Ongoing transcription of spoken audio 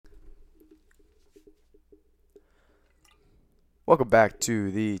Welcome back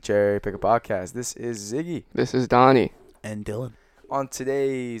to the Cherry Picker Podcast. This is Ziggy. This is Donnie. And Dylan. On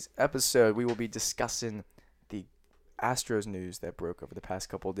today's episode, we will be discussing the Astros news that broke over the past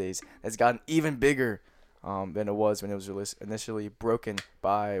couple of days. It's gotten even bigger than it was when it was initially broken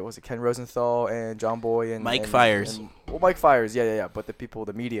by, Ken Rosenthal and John Boy and Mike Fiers. Mike Fiers, yeah. But the people,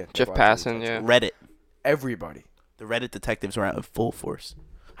 the media. Jeff Passan, yeah. Reddit. Everybody. The Reddit detectives were out in full force.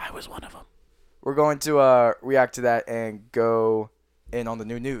 I was one of them. We're going to react to that and go in on the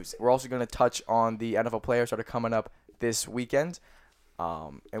new news. We're also going to touch on the NFL players that are coming up this weekend.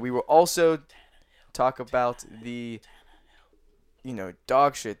 And we will also talk about the,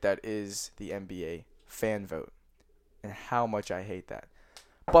 dog shit that is the NBA fan vote and how much I hate that.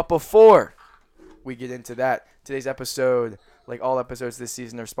 But before we get into that, today's episode, like all episodes this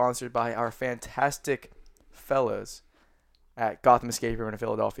season, are sponsored by our fantastic fellows at Gotham Escape Room in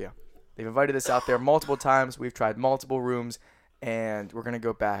Philadelphia. They've invited us out there multiple times. We've tried multiple rooms, and we're going to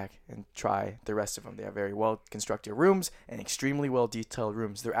go back and try the rest of them. They have very well-constructed rooms and extremely well-detailed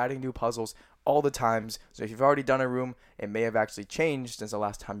rooms. They're adding new puzzles all the times, so if you've already done a room, it may have actually changed since the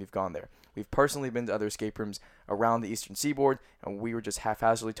last time you've gone there. We've personally been to other escape rooms around the Eastern Seaboard, and we were just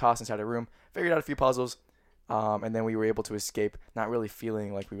haphazardly tossed inside a room, figured out a few puzzles, and then we were able to escape, not really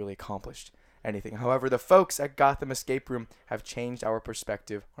feeling like we really accomplished anything. However, the folks at Gotham Escape Room have changed our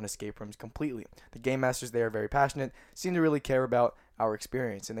perspective on escape rooms completely. The game masters there are very passionate, seem to really care about our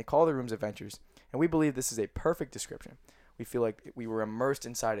experience, and they call the rooms adventures. And we believe this is a perfect description. We feel like we were immersed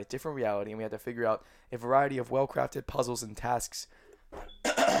inside a different reality, and we had to figure out a variety of well-crafted puzzles and tasks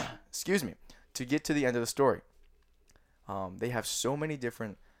to get to the end of the story. They have so many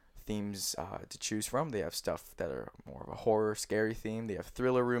different themes to choose from. They have stuff that are more of a horror, scary theme. They have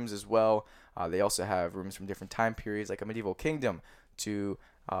thriller rooms as well. They also have rooms from different time periods, like a medieval kingdom to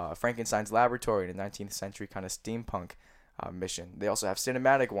Frankenstein's laboratory in a 19th century kind of steampunk mission. They also have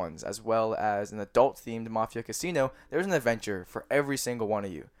cinematic ones, as well as an adult-themed Mafia Casino. There's an adventure for every single one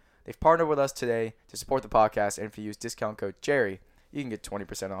of you. They've partnered with us today to support the podcast, and if you use discount code Cherry, you can get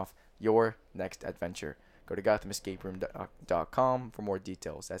 20% off your next adventure. Go to GothamEscapeRoom.com for more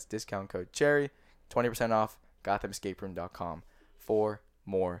details. That's discount code Cherry, 20% off GothamEscapeRoom.com for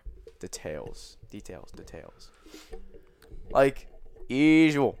more details. Like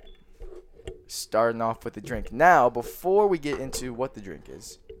usual, starting off with the drink. Now, before we get into what the drink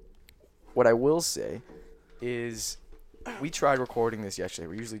is, what I will say is we tried recording this yesterday.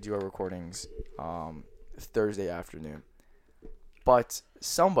 We usually do our recordings Thursday afternoon. But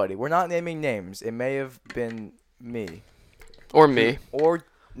somebody, we're not naming names. It may have been me. Or me. Or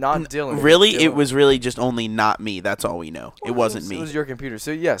not Dylan. Really? Dylan. It was really just only not me. That's all we know. It wasn't me. It was your computer.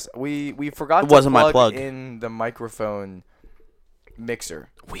 So, yes, we forgot It to wasn't my plug. in the microphone mixer.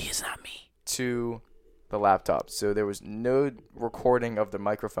 We is not me. To the laptop. So there was no recording of the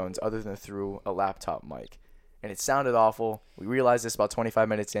microphones other than through a laptop mic. And it sounded awful. We realized this about 25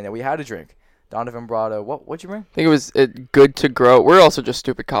 minutes in, and we had a drink. Donovan brought a, what'd you bring? I think it was Good to Grow. We're also just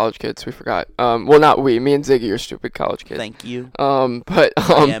stupid college kids. We forgot. Well, not we. Me and Ziggy are stupid college kids. Thank you. But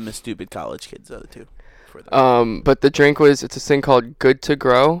I am a stupid college kid, though, too. But the drink it's this thing called Good to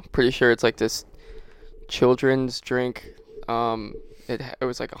Grow. Pretty sure it's like this children's drink. It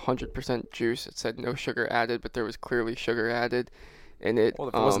was like 100% juice. It said no sugar added, but there was clearly sugar added. And it, well,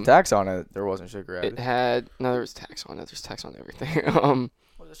 if there wasn't tax on it, there wasn't sugar added. There was tax on it. There's tax on everything.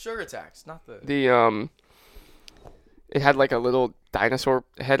 Well, the sugar tax, not the... It had like a little dinosaur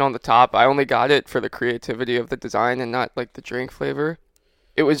head on the top. I only got it for the creativity of the design and not like the drink flavor.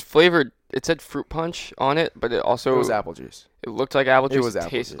 It was flavored, it said fruit punch on it, but it also... It was apple juice. It looked like apple juice. It was apple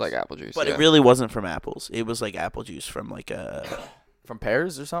tasted juice. like apple juice. But yeah. it really wasn't from apples. It was like apple juice from like a... From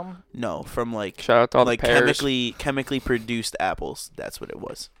pears or something? No, from like... Shout out to all like the pears. chemically produced apples. That's what it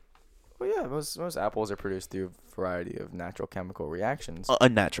was. Well, yeah, most apples are produced through a variety of natural chemical reactions.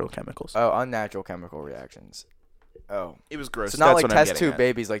 Unnatural chemicals. Oh, unnatural chemical reactions. Oh. It was gross. So not That's like what I'm test getting tube at.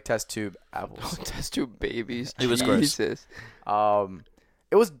 babies, like test tube apples. Test tube babies. It was gross. Jesus.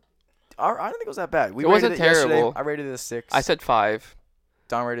 It was... I don't think it was that bad. We It wasn't rated yesterday. terrible. I rated it a 6. I said 5.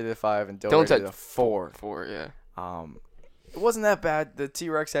 Don rated it a 5, and Dylan Dylan rated said it a 4. 4, yeah. It wasn't that bad. The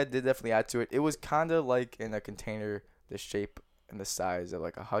T-Rex head did definitely add to it. It was kind of like in a container, the shape and the size of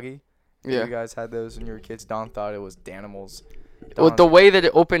like a Huggy. Yeah. You guys had those when you were kids. Don thought it was Danimals. Well, the way that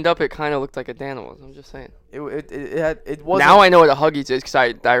it opened up, it kind of looked like a Danimals. I'm just saying. It wasn't. Now I know what a Huggies is because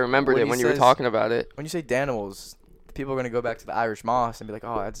I remembered When it he when you were says- talking about it. When you say Danimals, people are gonna go back to the Irish Moss and be like,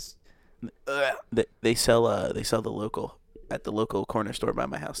 oh, that's. They sell the local at the local corner store by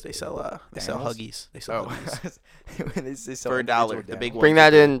my house. They sell Danimals? Huggies. They sell Huggies When they say for $1. The big one. Bring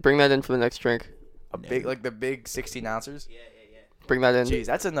that in for the next drink. A big, like the big 16 ounces. Yeah. bring that in. Jeez,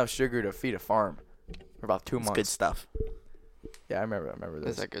 that's enough sugar to feed a farm for about 2 It's months. good stuff. Yeah, I remember Is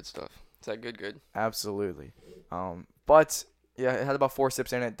this. that good stuff? Is that good? Absolutely. But yeah, it had about 4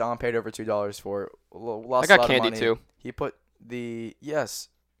 sips in it. Don paid over $2 for it. I Lost a got lot candy of money. too. He put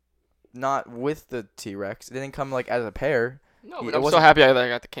not with the T-Rex. It didn't come like as a pair. No, It but I'm so wasn't- happy that I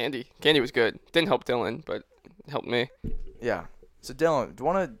got the candy. Candy was good. Didn't help Dylan, but it helped me. Yeah. So Dylan, do you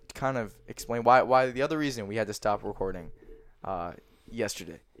want to kind of explain why the other reason we had to stop recording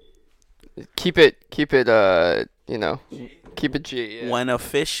yesterday? Keep it. Keep it G. Yeah. When a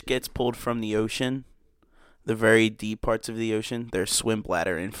fish gets pulled from the ocean, the very deep parts of the ocean, their swim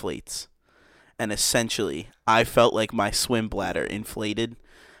bladder inflates. And essentially, I felt like my swim bladder inflated.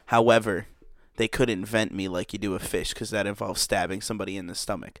 However, they couldn't vent me like you do a fish because that involves stabbing somebody in the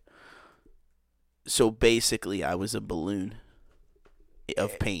stomach. So basically, I was a balloon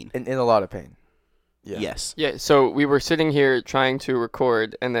of pain. In a lot of pain. Yeah. Yes. Yeah, so we were sitting here trying to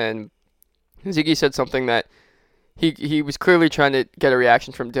record, and then Ziggy said something that he was clearly trying to get a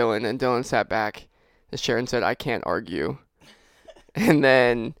reaction from Dylan, and Dylan sat back in his chair and said, "I can't argue." And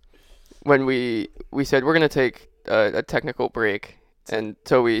then when we said we're going to take a technical break, and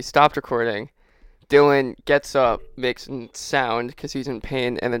so we stopped recording, Dylan gets up, makes a sound because he's in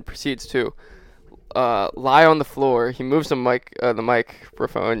pain, and then proceeds to lie on the floor. He moves the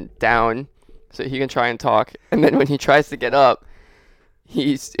microphone down so he can try and talk. And then when he tries to get up,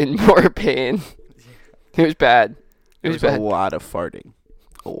 he's in more pain. It was bad. It was a bad. lot of farting.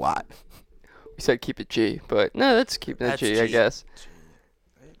 A lot. We said keep it G, but no, that's keeping it That's G, I G. guess.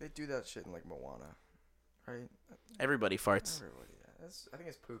 They do that shit in like Moana, right? Everybody farts. Everybody. Yeah. I think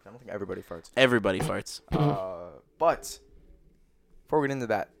it's poop. I don't think everybody farts. Everybody farts. But before we get into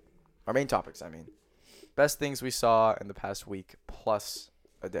that, our main topics. I mean, best things we saw in the past week plus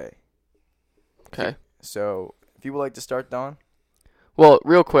a day. Okay. So if you would like to start, Don. Well,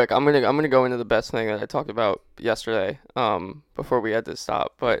 real quick, I'm gonna go into the best thing that I talked about yesterday. Before we had to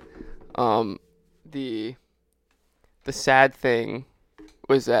stop, but the sad thing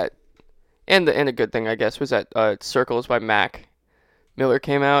was that, and a good thing I guess was that Circles by Mac Miller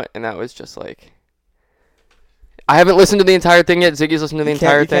came out, and that was just like, I haven't listened to the entire thing yet. Ziggy's listened to the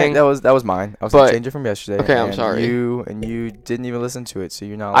entire thing. That was mine. I was But- gonna change it from yesterday. Okay, I'm and sorry. You didn't even listen to it, so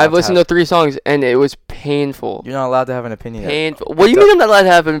you're not. I've listened to 3 songs, and it was painful. You're not allowed to have an opinion. Painful. What do you mean I'm not allowed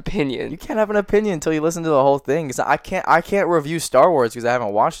to have an opinion? You can't have an opinion until you listen to the whole thing. 'Cause I can't review Star Wars because I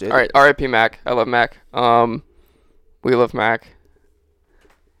haven't watched it. All right, R.I.P. Mac. I love Mac. We love Mac.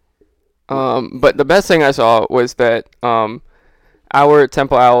 But the best thing I saw was that our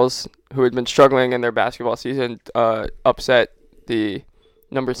Temple Owls, who had been struggling in their basketball season, upset the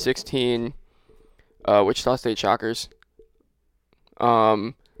number 16 Wichita State Shockers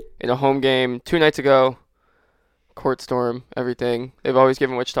in a home game 2 nights ago. Court storm, everything. They've always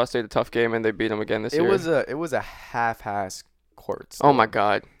given Wichita State a tough game, and they beat them again this year. It was a half-ass court. Oh storm. my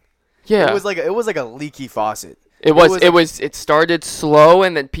God! Yeah, It was like a leaky faucet. It started slow,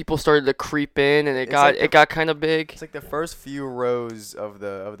 and then people started to creep in, and It's like it got kind of big. It's like the first few rows of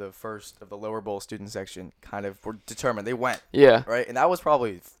the lower bowl student section kind of were determined. They went, Yeah, right? And that was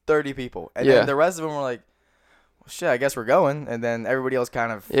probably 30 people. And Yeah. then the rest of them were like, well, shit, I guess we're going. And then everybody else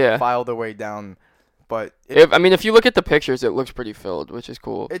kind of Yeah. filed their way down. But if you look at the pictures, it looks pretty filled, which is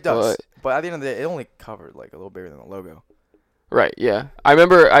cool. it does. But at the end of the day, it only covered like a little bigger than the logo. Right, yeah. I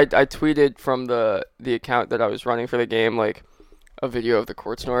remember I tweeted from the account that I was running for the game, like, a video of the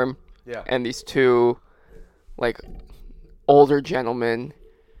court storm. Yeah. And these 2, like, older gentlemen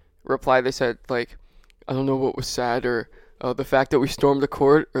replied. They said, like, I don't know what was sadder, the fact that we stormed the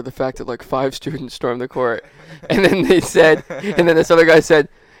court or the fact that, like, 5 students stormed the court. And then they said, and then this other guy said,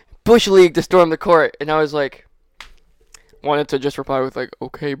 Bush League to storm the court. And I was like, wanted to just reply with, like,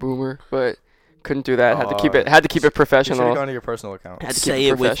 okay, boomer, but couldn't do that. Had to keep it You should have professional. gone to your personal account. Had to keep Say it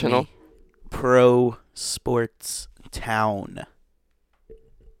it with professional. me. Pro Sports Town.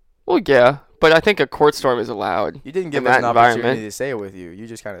 Well, yeah, but I think a court storm is allowed. You didn't give in us that an opportunity environment. to say it with you. You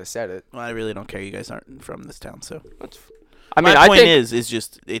just kind of said it. Well, I really don't care. You guys aren't from this town, so. I mean, My I point think is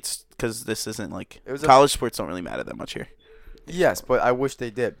just it's because this isn't like It was a- college sports don't really matter that much here. Yes, but I wish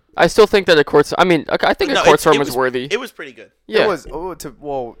they did. I still think that a court. I mean, I think No, a court it storm was- is worthy. It was pretty good. Yeah, It was.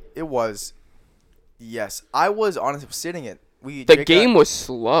 It was. Yes, I was honestly sitting it. the Jake game was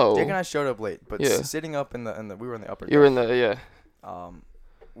slow. Jake and I showed up late, but Yeah. sitting up in the we were in the upper. You were deck. in the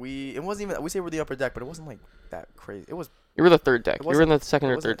It wasn't even. We say we're the upper deck, but it wasn't like that crazy. It was. You were the third deck. It You were in the second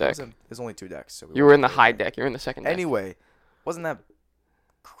it or wasn't- third deck. There's only 2 decks. So You were in the third high deck. You were in the second deck. Anyway, wasn't that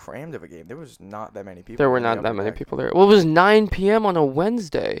crammed of a game? There was not that many people. There were in the not that upper many deck. people there. Well, it was 9 p.m. on a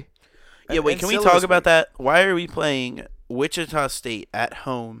Wednesday. Yeah, wait. And Can we syllabus talk about week. that? Why are we playing Wichita State at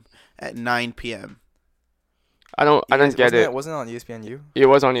home at 9 p.m. I don't get it. Wasn't it on ESPNU? It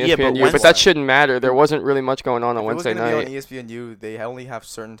was on Yeah, but ESPNU, but that shouldn't matter. There wasn't really much going on If Wednesday it was going night. to be on ESPNU, they only have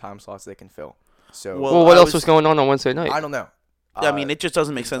certain time slots they can fill. So Well, What I else was going on Wednesday night? I don't know. I mean, it just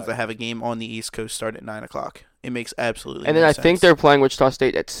doesn't make sense but- to have a game on the East Coast start at 9 o'clock. It makes absolutely And no then I sense. think they're playing Wichita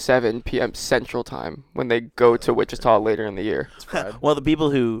State at 7 p.m. Central Time when they go to Wichita later in the year. It's Brad. Well, the people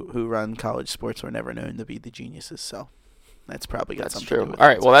who run college sports were never known to be the geniuses, so that's probably got That's something to true. do with All it.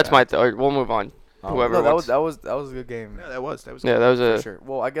 right, well, that's my. We'll move on. Whoever no, wants. that was a good game. Yeah, that was Yeah, that was For a. sure.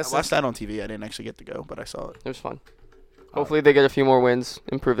 Well, I I guess watched that on TV. I didn't actually get to go, but I saw it. It was fun. Hopefully they get a few more wins,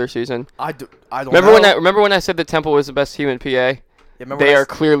 improve their season. I don't Remember when I said the Temple was the best team in PA? Yeah, remember They when I are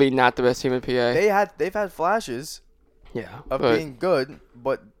clearly not the best team in PA. they've had flashes Yeah, of but being good,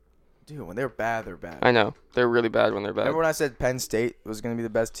 but dude, when they're bad, they're bad. I know they're really bad when they're bad. Remember when I said Penn State was going to be the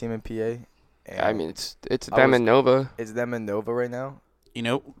best team in PA? And I mean, it's I them was- and Nova. it's them and Nova right now. You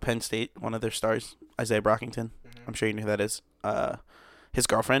know, Penn State, one of their stars, Isaiah Brockington. I'm sure you know who that is. His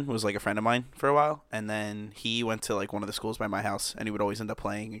girlfriend was like a friend of mine for a while, and then he went to like one of the schools by my house, and he would always end up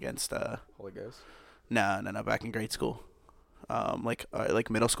playing against Holy Ghost. no, back in grade school, like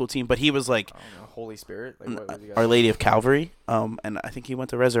middle school team. But he was like I don't know. Holy Spirit. Like, what was you guys- Our Lady of Calvary, and I think he went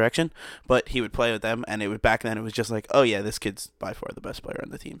to Resurrection, but he would play with them, and it would back then it was just like, oh yeah, this kid's by far the best player on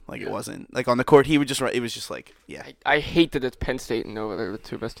the team. Like it wasn't like on the court he would just it was just like yeah. I hate that it's Penn State and Nova. They're the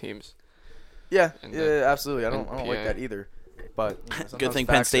two best teams. Yeah, and yeah, absolutely. I don't and like PA. that either. But you know, Good sometimes thing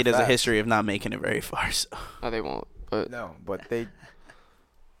Penn facts are State has a facts. history of not making it very far. So. No, they won't. But No, but they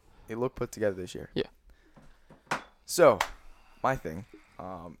look put together this year. Yeah. So, my thing.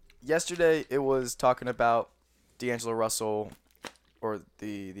 Yesterday it was talking about D'Angelo Russell, or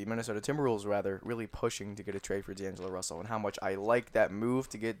the Minnesota Timberwolves rather, really pushing to get a trade for D'Angelo Russell, and how much I like that move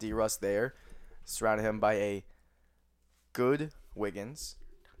to get D-Russ there, surrounded him by a good Wiggins,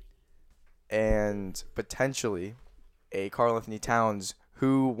 and potentially a Karl Anthony Towns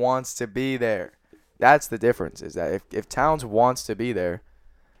who wants to be there. That's the difference, is that if Towns wants to be there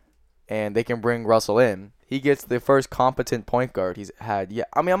and they can bring Russell in, he gets the first competent point guard he's had. Yeah,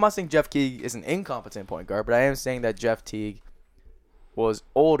 I mean, I'm not saying Jeff Teague is an incompetent point guard, but I am saying that Jeff Teague was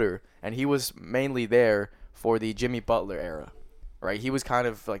older and he was mainly there for the Jimmy Butler era, right? He was kind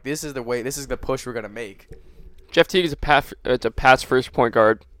of like, this is the push we're going to make. Jeff Teague is a pass first point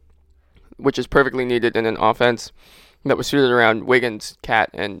guard, which is perfectly needed in an offense that was suited around Wiggins, Cat,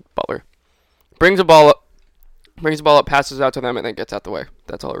 and Butler. Brings the ball up, passes out to them, and then gets out the way.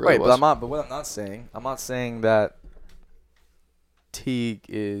 That's all it really Right, was. but what I'm not saying that Teague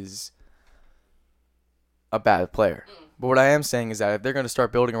is a bad player. But what I am saying is that if they're going to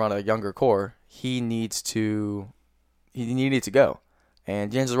start building around a younger core, he needed to go.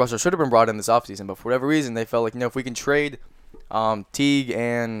 And D'Angelo Russell should have been brought in this offseason, but for whatever reason, they felt like, if we can trade Teague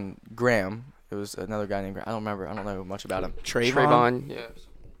and Graham, it was another guy named Graham. I don't know much about him. Trayvon. Yeah.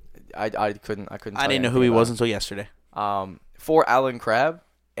 I couldn't. I tell you didn't know who anything he about was him. until yesterday. For Alan Crabb,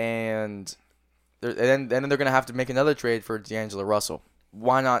 and then they're gonna have to make another trade for D'Angelo Russell.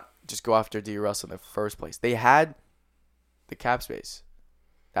 Why not just go after D. Russell in the first place? They had the cap space.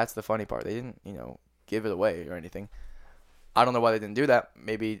 That's the funny part. They didn't, give it away or anything. I don't know why they didn't do that.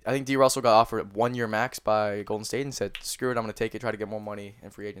 Maybe I think D. Russell got offered a 1-year max by Golden State and said, "Screw it, I'm gonna take it. Try to get more money in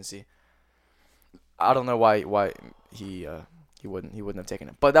free agency." I don't know why he wouldn't have taken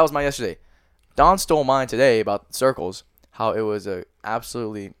it. But that was my yesterday. Don stole mine today about Circles. How it was a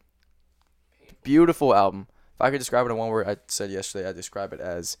absolutely beautiful album. If I could describe it in one word, I said yesterday, I'd describe it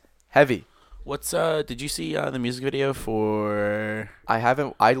as heavy. What's did you see the music video for?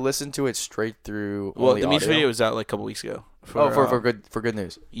 I listened to it straight through. Well, only the music audio. video was out like a couple weeks ago. For good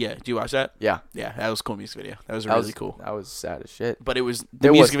news. Yeah, do you watch that? Yeah, Yeah, that was a cool music video. That was that really was cool. That was sad as shit. But it was the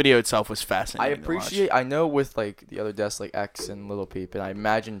There music was- video itself was fascinating. I know with like the other deaths like X and Lil Peep, and I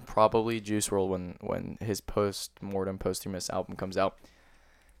imagine probably Juice WRLD when his post-mortem posthumous album comes out.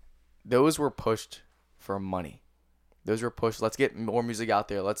 Those were pushed for money. Those were pushed. Let's get more music out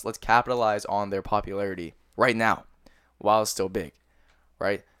there. Let's capitalize on their popularity right now, while it's still big,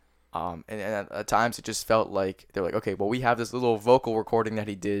 right? And at times it just felt like they're like, okay, well, we have this little vocal recording that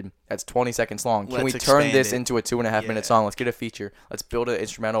he did that's 20 seconds long. Can we Let's turn expand this it. into a 2.5 minute song? Let's get a feature. Let's build an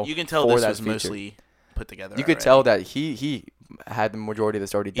instrumental. You can tell for this that was feature. mostly put together. You could already. tell that he had the majority of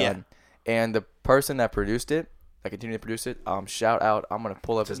this already Yeah. done. And the person that produced it, that continued to produce it, shout out. I'm gonna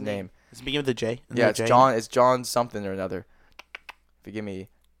pull up his name. Does it begin with a J? Isn't Yeah, there a it's J? John. It's John something or another. If you give me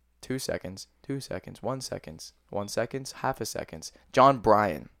 2 seconds, 1 second, 1 second, half a second. John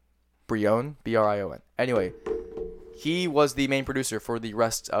Brion. Brion, Brion. Anyway, he was the main producer for the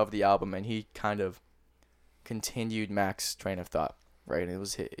rest of the album, and he kind of continued Mac's train of thought, right? And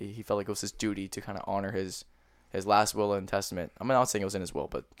he felt like it was his duty to kind of honor his last will and testament. I'm not saying it was in his will,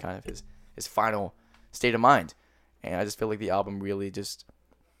 but kind of his final state of mind. And I just feel like the album really just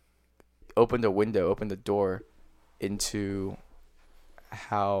opened the door into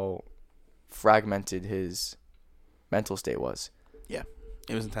how fragmented his mental state was. Yeah,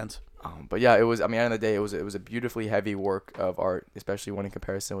 it was intense. But yeah, it was. I mean, at the end of the day, it was a beautifully heavy work of art, especially when in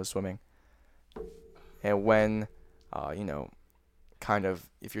comparison with swimming. And when, kind of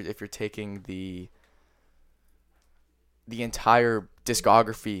if you're taking the entire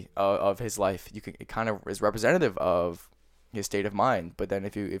discography of his life, it kind of is representative of his state of mind. But then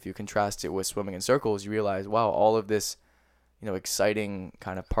if you contrast it with Swimming in Circles, you realize, wow, all of this, exciting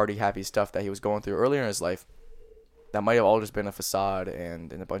kind of party happy stuff that he was going through earlier in his life, that might have all just been a facade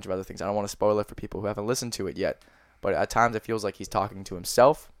and a bunch of other things. I don't want to spoil it for people who haven't listened to it yet, but at times it feels like he's talking to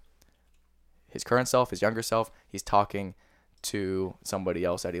himself, his current self, his younger self. He's talking to somebody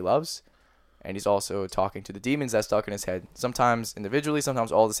else that he loves, and he's also talking to the demons that's stuck in his head. Sometimes individually,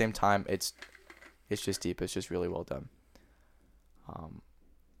 sometimes all at the same time. It's just deep. It's just really well done.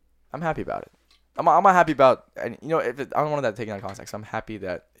 I'm happy about it. I'm not happy about, and I don't want that taken out of context. I'm happy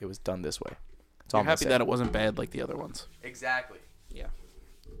that it was done this way. I'm happy that it wasn't bad like the other ones. Exactly. Yeah.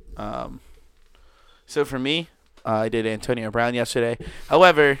 So for me, I did Antonio Brown yesterday.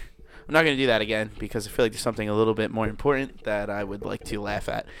 However, I'm not going to do that again because I feel like there's something a little bit more important that I would like to laugh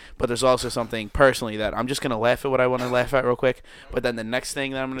at. But there's also something personally that I'm just going to laugh at what I want to laugh at real quick. But then the next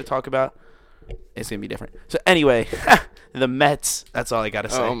thing that I'm going to talk about is going to be different. So anyway, the Mets. That's all I got to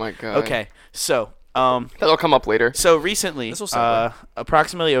say. Oh, my God. Okay. So that'll come up later. So recently, This will segue.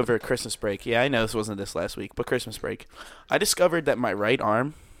 approximately over Christmas break. Yeah, I know this wasn't this last week, but Christmas break, I discovered that my right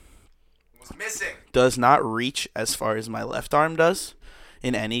arm Was missing. does not reach as far as my left arm does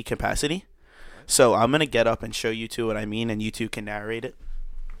in any capacity. So I'm gonna get up and show you two what I mean, and you two can narrate it.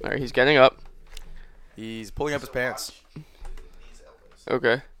 All right, he's getting up. He's pulling up his pants.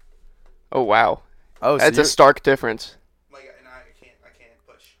 Okay. Oh, wow. Oh, That's a stark difference. Like, and I can't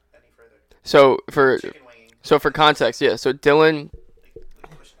push any further. So for context, yeah. So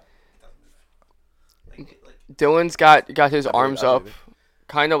Dylan's got his arms up,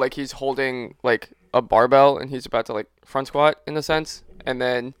 kind of like he's holding like a barbell, and he's about to like front squat in a sense, and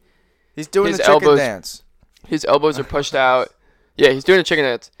then he's doing his the chicken elbows- dance. his elbows are pushed out. Yeah, he's doing a chicken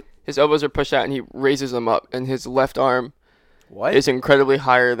dance. His elbows are pushed out, and he raises them up, and his left arm What? is incredibly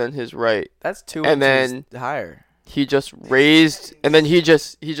higher than his right. That's 2 and inches then- higher. He just raised, and then he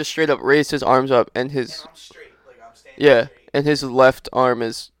just straight up raised his arms up, and his I'm straight, like I'm standing straight. and his left arm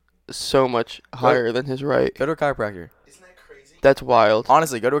is so much higher than his right. Go to a chiropractor. Isn't that crazy? That's wild.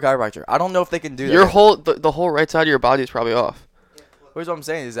 Honestly, go to a chiropractor. I don't know if they can do that. Your whole the whole right side of your body is probably off. Yeah, look, Here's what I'm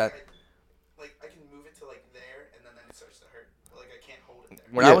saying is that like I can move it to like there, and then it starts to hurt. Like I can't hold it there.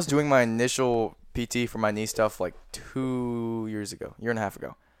 when Yeah. I was doing my initial PT for my knee stuff like 2 years ago, year and a half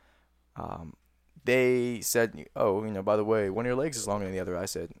ago, they said, oh, by the way, one of your legs is longer than the other. I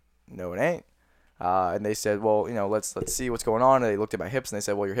said, no, it ain't. And they said, well, let's see what's going on. And they looked at my hips and they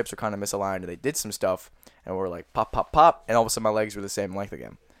said, well, your hips are kind of misaligned. And they did some stuff, and we're like, pop, pop, pop. And all of a sudden, my legs were the same length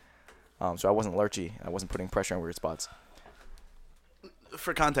again. So I wasn't lurchy. I wasn't putting pressure on weird spots.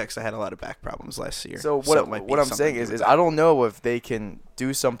 For context, I had a lot of back problems last year. So it what might be I'm something saying to do is with I don't know if they can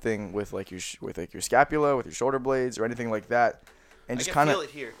do something with like your scapula, with your shoulder blades, or anything like that, and I just can kind feel of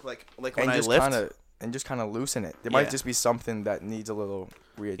it here, like when I lift. just kind of loosen it. There might Yeah. just be something that needs a little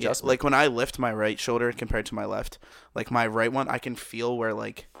Yeah, readjustment. like when I lift my right shoulder compared to my left, like my right one, I can feel where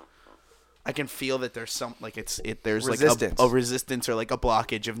like I can feel that there's some like there's Resistance. like a resistance or like a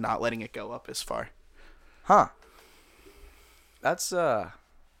blockage of not letting it go up as far. Huh? That's Yeah,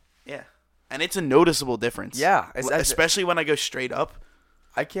 and it's a noticeable difference. yeah. Especially when I go straight up.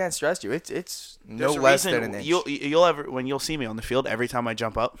 I can't stress you. It's no There's a less reason than an inch. You'll see me on the field every time I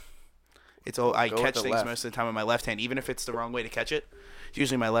jump up. I Go with catch the things left. most of the time with my left hand, even if it's the wrong way to catch it. It's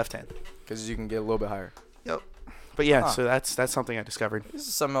usually my left hand. Because you can get a little bit higher. Yep. But yeah, Huh. so that's something I discovered. This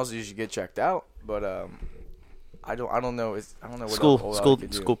is something else you should get checked out. But I don't know. I don't know what School else I school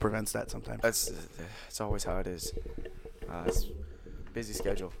could do. school prevents that sometimes. It's always how it is. It's busy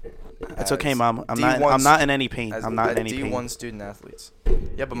schedule. That's okay, As Mom. I'm D1 not in any pain. As I'm not in the any D1 pain. student athletes.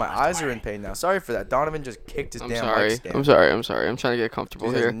 Yeah, but my eyes are in pain now. Sorry for that. Donovan just kicked his I'm damn sorry. mic stand. I'm sorry. I'm sorry. I'm trying to get comfortable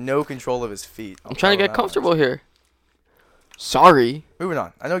He has here. no control of his feet. I'm trying to get that comfortable here. Sorry. Moving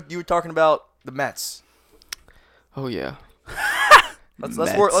on. I know you were talking about the Mets. Oh yeah. Let's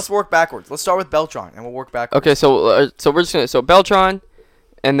Mets. work backwards. Let's start with Beltron, and we'll work backwards. Okay, so we're just gonna Beltron,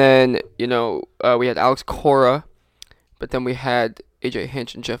 and then we had Alex Cora, but then we had AJ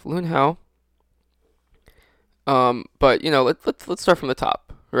Hinch and Jeff Lunhow. But let's start from the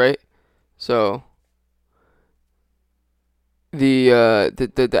top, right? So the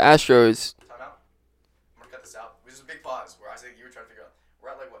Astros. Time out. I'm gonna cut this out. This is a big pause where I think you were trying to figure out. We're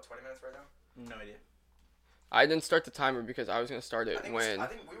at like what 20 minutes right now. No idea. I didn't start the timer because I was gonna start it I think when. I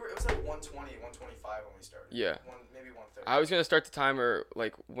think we were. It was like 120, 125 when we started. Yeah. Maybe 130. I was gonna start the timer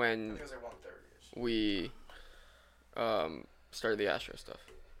like I when think it was like 130ish. we started the Astro stuff.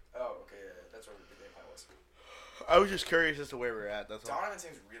 Oh, okay. Yeah, that's what the game plan was. I was just curious as to where we're at. That's all. Donovan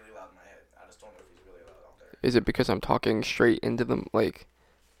seems really loud in my head. I just don't know if he's really loud out there. Is it because I'm talking straight into them? Like,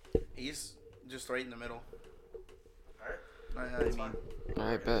 He's just right in the middle. Alright. I mean,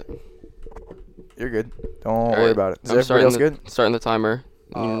 I bet. You're good. Don't All worry right. about it. Is I'm everybody else good? Starting the timer.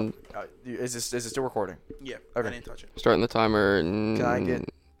 Is this still recording? yeah. Okay. I didn't touch it. Starting the timer. Can I get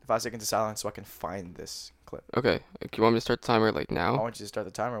 5 seconds of silence so I can find this clip? Okay. Do you want me to start the timer like I now? want you to start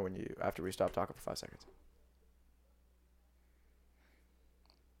the timer after we stop talking for 5 seconds.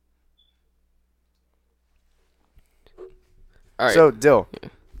 All right. So, Dill, Yeah.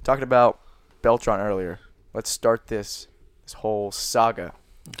 talking about Beltron earlier. Let's start this whole saga.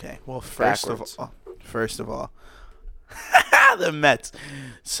 Okay. Well, Backwards. first of all, the Mets.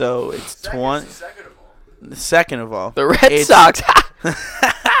 So it's Second of all, the Red it's- Sox.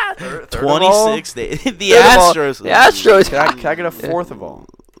 Third of all? 26 days. The Third of all, Astros. the Astros. Can I get a fourth of all?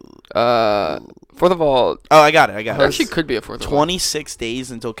 Fourth of all, Oh, I got it. there actually could be a fourth of all. 26 days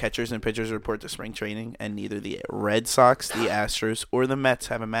until catchers and pitchers report to spring training, and neither the Red Sox, the Astros, or the Mets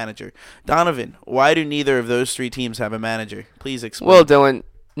have a manager. Donovan, why do neither of those three teams have a manager? Please explain. Well, Dylan,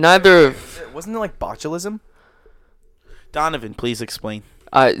 neither of Wasn't it like botulism? Donovan, please explain.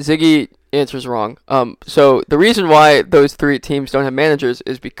 Ziggy answers wrong. So the reason why those three teams don't have managers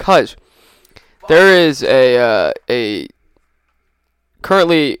is because there is a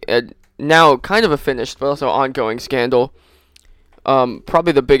currently now kind of a finished but also ongoing scandal.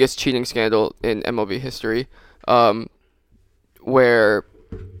 Probably the biggest cheating scandal in MLB history, where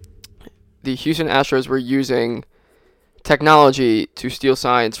the Houston Astros were using technology to steal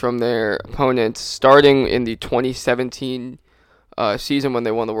signs from their opponents starting in the 2017 season when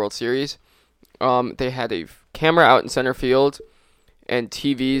they won the World Series. They had a camera out in center field and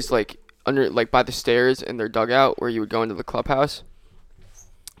TVs like by the stairs in their dugout where you would go into the clubhouse.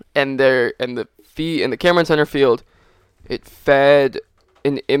 And the camera in center field, it fed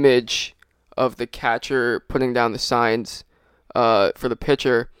an image of the catcher putting down the signs for the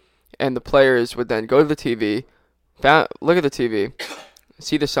pitcher, and the players would then go to the TV, look at the TV,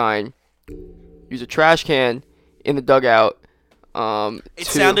 see the sign, use a trash can in the dugout. It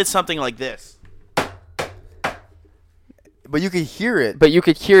sounded something like this. But you could hear it. But you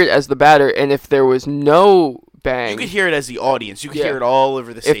could hear it as the batter, and if there was no bang, You could hear it as the audience. You could Yeah. hear it all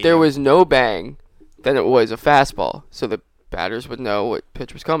over the stadium. if there was no bang, then it was a fastball. So the batters would know what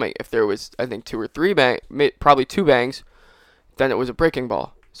pitch was coming. If there was, I think, 2 or 3 probably 2 bangs, then it was a breaking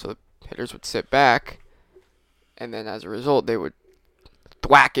ball. So the hitters would sit back, and then as a result, they would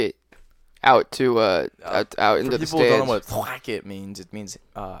thwack it out to out into For the people who don't know stands what thwack it means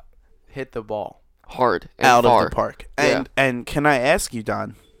hit the ball. hard and out far. of the park. Yeah. And can I ask you,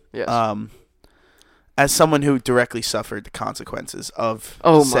 Don, Yes. as someone who directly suffered the consequences of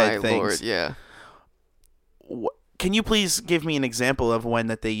Oh said my things, lord! Yeah. Can you please give me an example of when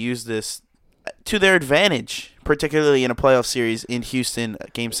that they used this to their advantage, particularly in a playoff series in Houston,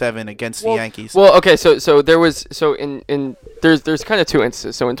 Game 7 against the Yankees? Well, okay, so there was there's kind of 2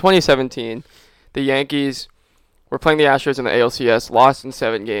 instances. So in 2017, the Yankees were playing the Astros in the ALCS, lost in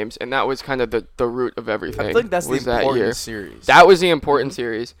 7 games, and that was kind of the root of everything. I think that's the was that important year. series. That was the important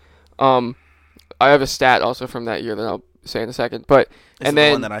series. I have a stat also from that year that I'll say in a second. But Is and it the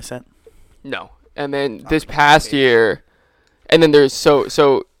then one that I sent? no, and then this past year, and then there's so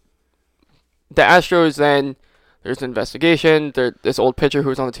the Astros. Then there's an investigation. This old pitcher who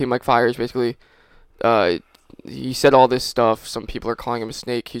was on the team, Mike Fiers, basically, he said all this stuff. Some people are calling him a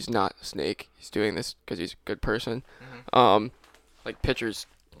snake. He's not a snake. He's doing this because he's a good person. Like pitchers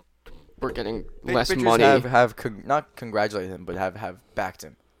were getting less Pitchers money. not congratulated him, but have backed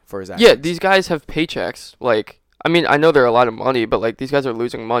him for his actions. Yeah, these guys have paychecks. Like, I mean, I know they're a lot of money, but like these guys are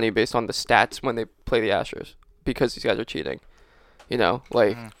losing money based on the stats when they play the Astros because these guys are cheating. You know,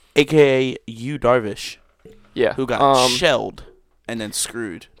 like AKA Yu Darvish, yeah, who got shelled and then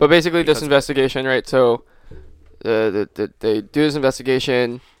screwed. But basically, because this of- investigation, right? So, they do this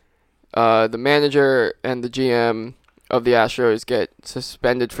investigation. The manager and the GM of the Astros get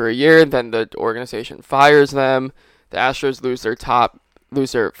suspended for a year. Then the organization fires them. The Astros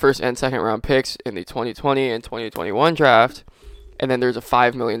lose their first and second round picks in the 2020 and 2021 draft. And then there's a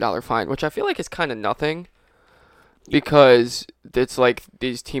 $5 million fine, which I feel like is kind of nothing. because it's like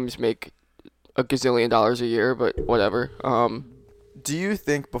these teams make a gazillion dollars a year, but whatever. Do you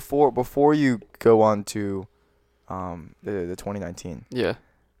think before you go on to the 2019, Yeah.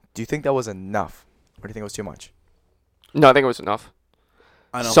 do you think that was enough, or do you think it was too much? No, I think it was enough.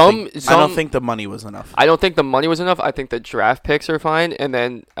 I don't Some- think I don't some- think the money was enough. I don't think the money was enough. I think the draft picks are fine, and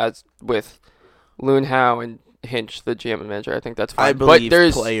then as with Loon Howe and Hinch, the GM and manager, I think that's fine. I believe but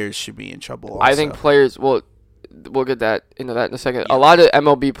there's, players should be in trouble. Also. I think players. Well, we'll get into that in a second. Yeah. A lot of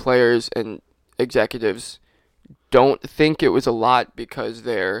MLB players and executives don't think it was a lot because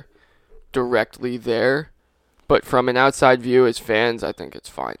they're directly there, but from an outside view as fans, I think it's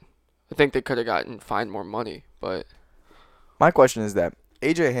fine. I think they could have fined more money, but My question is that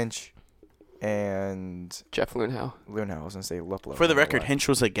AJ Hinch and Jeff Loon Howe. Luna, I was gonna say Luplow. For the I don't know record, why. Hinch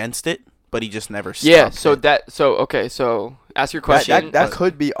was against it, but he just never stopped. Yeah. So it. So ask your question. That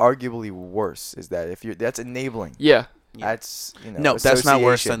could be arguably worse. Is that if you're that's enabling? Yeah. Yeah. That's No, that's not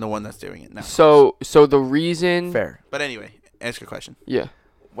worse association. than the one that's doing it now. So the reason. Fair. But anyway, ask your question. Yeah.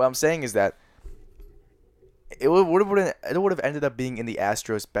 What I'm saying is that it would have ended up being in the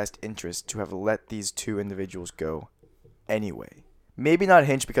Astros' best interest to have let these two individuals go anyway. Maybe not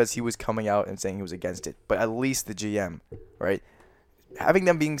Hinch because he was coming out and saying he was against it, but at least the GM, right? Having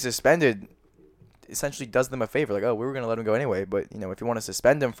them being suspended essentially does them a favor. Like, oh, we were going to let him go anyway, but if you want to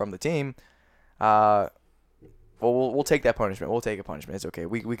suspend him from the team, well, we'll take that punishment. We'll take a punishment. It's okay.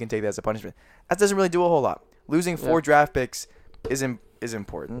 We can take that as a punishment. That doesn't really do a whole lot. Losing 4 draft picks is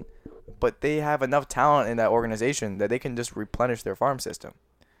important, but they have enough talent in that organization that they can just replenish their farm system.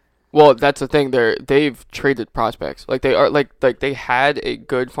 Well, that's the thing. They've traded prospects. Like they are like they had a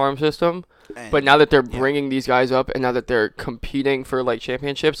good farm system, but now that they're bringing these guys up and now that they're competing for like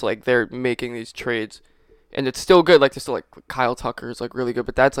championships, like they're making these trades, and it's still good. Like there's still like Kyle Tucker is like really good,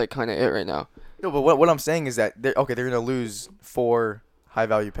 but that's like kind of it right now. No, but what I'm saying is that they're going to lose 4 high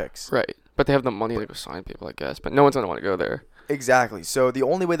value picks. Right. But they have the money to go sign people, I guess. But no one's gonna want to go there. Exactly. So the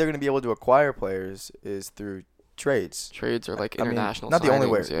only way they're going to be able to acquire players is through trades. Trades are like I mean, international. not the only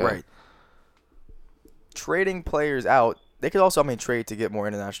way, signings, yeah. right? Trading players out, they could also trade to get more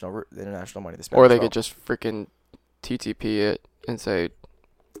international money to spend. Or as they well. could just freaking TTP it and say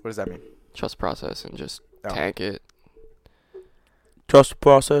What does that mean? trust process and just Oh. tank it. Trust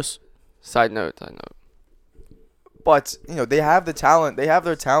process. Side note. But they have the talent. They have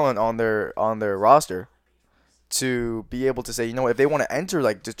their talent on their roster to be able to say, if they want to enter,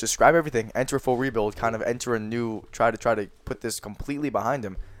 like just describe everything, enter a full rebuild, kind of enter a new, try to put this completely behind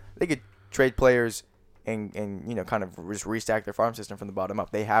them. They could trade players and kind of just restack their farm system from the bottom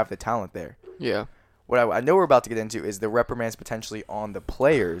up. They have the talent there. Yeah. What I know we're about to get into is the reprimands potentially on the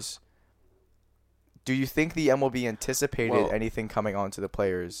players. Do you think the MLB anticipated anything coming onto the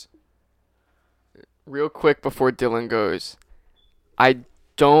players? Real quick before Dylan goes, I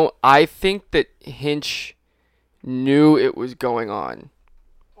think that Hinch knew it was going on.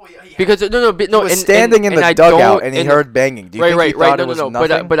 Because no, He was standing in the dugout and he heard banging. Do you think he thought it was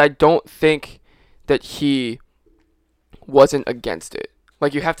nothing? But I don't think that he wasn't against it.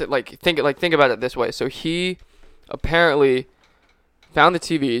 Like you have to think about it this way. So he apparently found the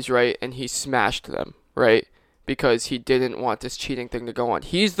TVs, right, and he smashed them, right, because he didn't want this cheating thing to go on.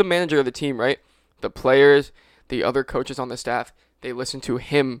 He's the manager of the team, right? The players, the other coaches on the staff, they listen to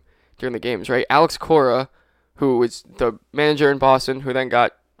him during the games, right? Alex Cora, who was the manager in Boston, who then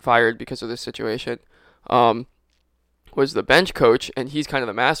got fired because of this situation, was the bench coach, and he's kind of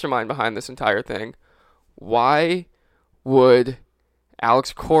the mastermind behind this entire thing. Why would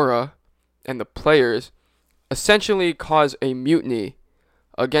Alex Cora and the players essentially cause a mutiny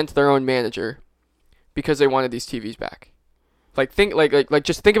against their own manager because they wanted these TVs back?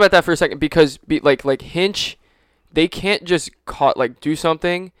 Just think about that for a second, because Hinch, they can't just do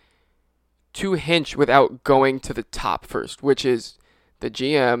something to Hinch without going to the top first, which is the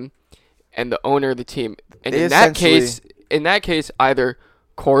GM and the owner of the team. And in that case, either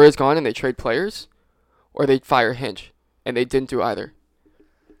Cora is gone and they trade players, or they fire Hinch, and they didn't do either.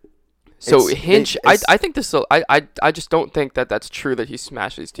 So Hinch, I think this. I just don't think that that's true that he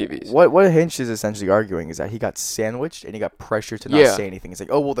smashed these TVs. What Hinch is essentially arguing is that he got sandwiched and he got pressured to not say anything. It's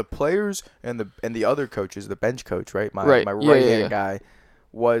like, oh well, the players and the other coaches, the bench coach, right, my right hand guy,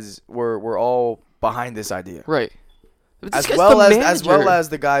 were all behind this idea, right? As well as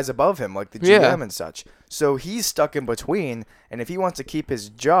the guys above him, like the GM and such. So he's stuck in between, and if he wants to keep his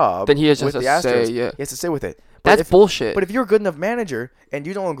job, then he has with to the Astros, say, yeah. he has to stay with it. That's bullshit. But if you're a good enough manager and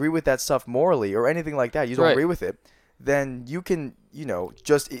you don't agree with that stuff morally or anything like that, you don't agree with it, then you can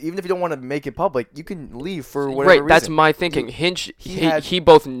just even if you don't want to make it public, you can leave for whatever Right, that's reason. my thinking. Hinch, he he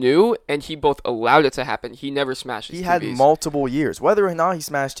both knew and he both allowed it to happen. He never smashed his He TVs. had multiple years. Whether or not he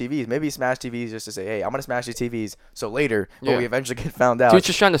smashed TVs, maybe he smashed TVs just to say, hey, I'm going to smash these TVs so later when we eventually get found out. Dude's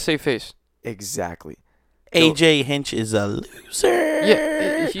just trying to save face. Exactly. AJ Hinch is a loser.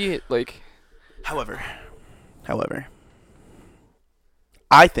 Yeah, he, like... However,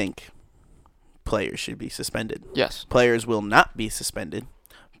 I think players should be suspended. Yes. Players will not be suspended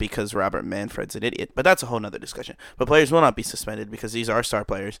because Robert Manfred's an idiot. But that's a whole nother discussion. But players will not be suspended because these are star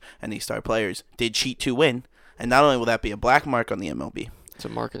players, and these star players did cheat to win. And not only will that be a black mark on the MLB, It's a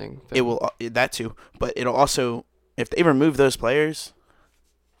marketing thing. it will that too. But it'll also, if they remove those players,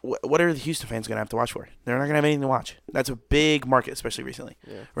 what are the Houston fans going to have to watch for? They're not going to have anything to watch. That's a big market, especially recently,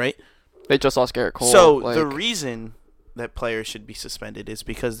 right? They just lost Garrett Cole. So the reason that players should be suspended is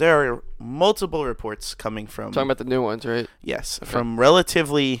because there are multiple reports coming from... Talking about the new ones, right? Yes, from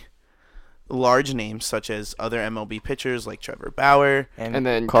relatively large names such as other MLB pitchers like Trevor Bauer. And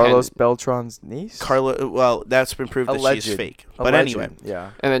then Carlos Beltran's niece? Well, that's been proved that she's fake. But anyway.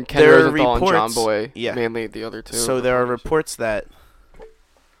 Yeah. And then Ken There are Rosenthal and John reports- Boy, yeah. mainly the other two. So there are reports that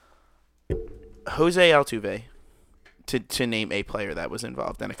Jose Altuve, to name a player that was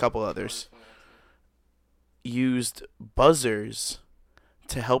involved, and a couple others, used buzzers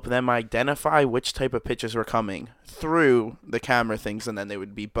to help them identify which type of pitches were coming through the camera things, and then they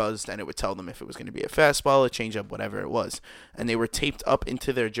would be buzzed, and it would tell them if it was going to be a fastball, a changeup, whatever it was. And they were taped up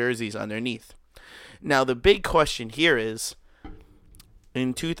into their jerseys underneath. Now, the big question here is,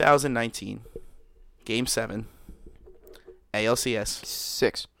 in 2019, Game 7, ALCS,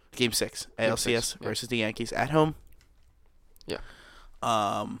 6. Game 6, Game ALCS 6, yeah. versus the Yankees at home. Yeah.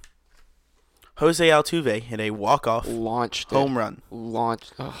 Jose Altuve hit a walk-off Launched home run.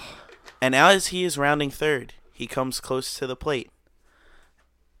 Launched. Ugh. And as he is rounding third, he comes close to the plate.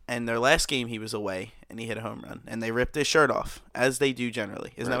 And their last game, he was away, and he hit a home run. And they ripped his shirt off, as they do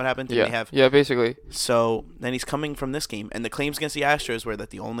generally. Isn't that what happened? Didn't Yeah. they have? Yeah, basically. So then he's coming from this game, and the claims against the Astros were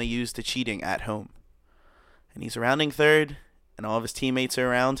that they only used the cheating at home. And he's rounding third, and all of his teammates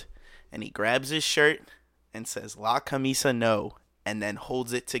are around, and he grabs his shirt and says, "La camisa no," and then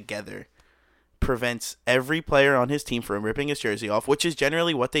holds it together. Prevents every player on his team from ripping his jersey off, which is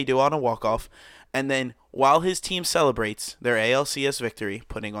generally what they do on a walk-off. And then while his team celebrates their ALCS victory,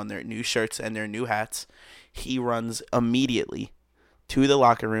 putting on their new shirts and their new hats, he runs immediately to the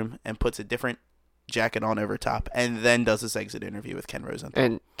locker room and puts a different jacket on over top, and then does his exit interview with Ken Rosenthal.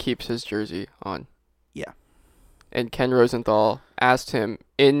 And keeps his jersey on. Yeah. And Ken Rosenthal asked him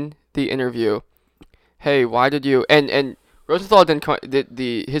in the interview, "Hey, why did you?" And Rosenthal didn't.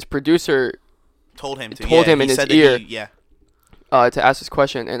 His producer Told him to. Told him he in his said that ear. To ask this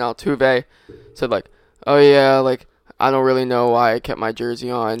question, and Altuve said like, "Oh yeah, like I don't really know why I kept my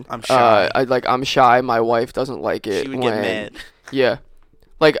jersey on. I'm shy. I'm shy. My wife doesn't like it. She would get mad. Yeah,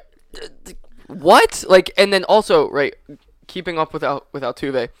 like what? Like, and then also right, keeping up with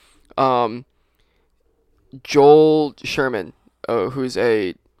Altuve, Joel Sherman, who's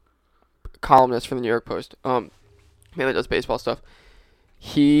a columnist for the New York Post, mainly does baseball stuff.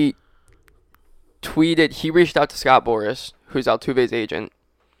 He reached out to Scott Boras, who's Altuve's agent,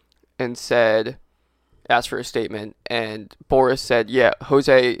 and asked for a statement. And Boras said, yeah,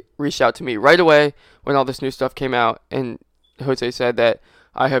 Jose reached out to me right away when all this new stuff came out. And Jose said that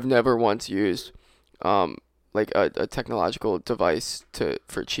I have never once used a technological device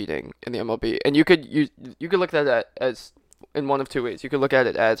for cheating in the MLB. And you could look at that as in one of two ways. You could look at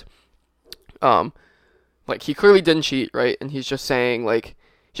it as he clearly didn't cheat, right? And he's just saying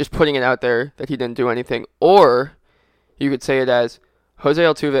just putting it out there that he didn't do anything. Or you could say it as Jose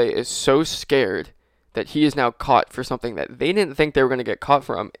Altuve is so scared that he is now caught for something that they didn't think they were going to get caught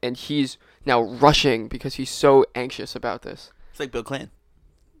from, and he's now rushing because he's so anxious about this. It's like Bill Clinton.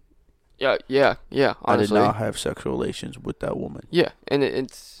 Yeah, honestly. I did not have sexual relations with that woman. Yeah, and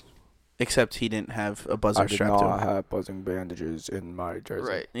it's... Except he didn't have a buzzer strapped to him. have buzzing bandages in my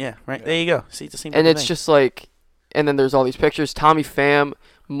jersey. Right. Yeah, right. There you go. See, it's the same And thing. it's just and then there's all these pictures. Tommy Pham,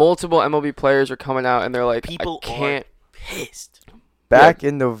 multiple MLB players are coming out, and they're like, People I can't... are pissed. Back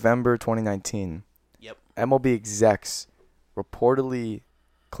in November 2019, Yep. MLB execs reportedly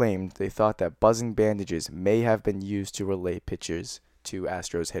claimed they thought that buzzing bandages may have been used to relay pitches to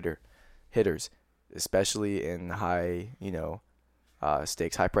Astros hitters, especially in high,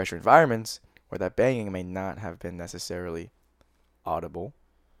 stakes, high pressure environments where that banging may not have been necessarily audible.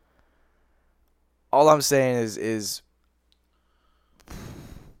 All I'm saying is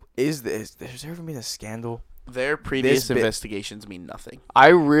there's ever been a scandal Their previous bit- investigations mean nothing. I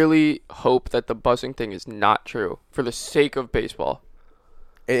really hope that the buzzing thing is not true for the sake of baseball.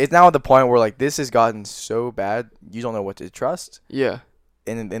 It's now at the point where like this has gotten so bad, you don't know what to trust Yeah.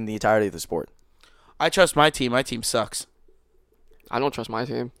 in the entirety of the sport. I trust my team. My team sucks. I don't trust my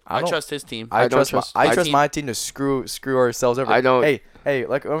team. I don't- trust his team. I I don't trust trust I my trust team. my team to screw ourselves over. I don't- Hey,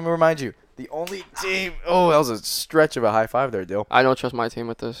 like let me remind you, the only team. Oh, that was a stretch of a high five there, Dill. I don't trust my team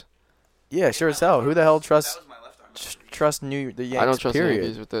with this. Yeah, sure as hell. Who the hell trusts trust the Yankees? I don't trust the period.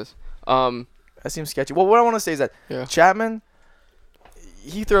 Yankees with this. That seems sketchy. Well, what I want to say is that Yeah. Chapman,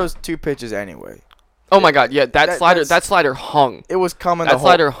 he throws 2 pitches anyway. Oh my God! Yeah, That- that that's- slider hung. It was coming. That the whole,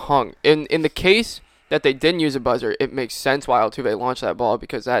 slider hung. In the case that they didn't use a buzzer, it makes sense why Altuve launched that ball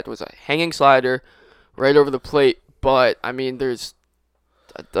because that was a hanging slider right over the plate. But I mean, there's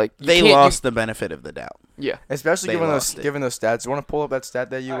like you They can't- you- lost the benefit of the doubt. Yeah. especially They given lost those it. given those stats. You want to pull up that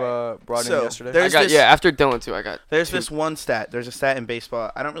stat that you brought So, in yesterday? There's I got this- after Dylan too. I got There's two. this one stat. There's a stat in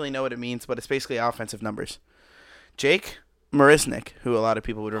baseball. I don't really know what it means, but it's basically offensive numbers. Jake Marisnik, who a lot of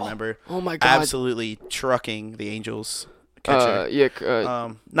people would remember, Oh my God. absolutely trucking the Angels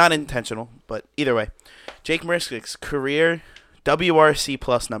catcher. Not intentional, but either way. Jake Marisnik's career WRC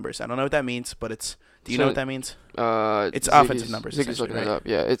plus numbers. I don't know what that means, but it's. Do you know So- what that means? It's offensive numbers, Ziggy's looking essentially, it up.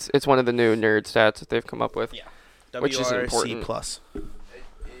 Yeah, it's one of the new nerd stats that they've come up with. Yeah. Which is WRC important. plus.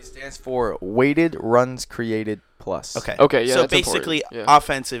 It stands for weighted runs created plus. Okay. Okay, yeah, So that's important. basically, Yeah.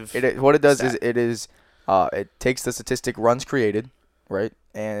 offensive. What it does stat. is it takes the statistic runs created, right,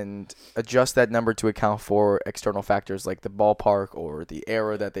 and adjusts that number to account for external factors like the ballpark or the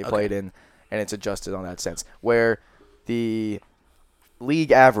era that they played in, and it's adjusted on that sense. Where the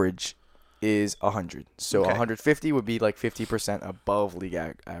league average is 100, so Okay. 150 would be like 50% above league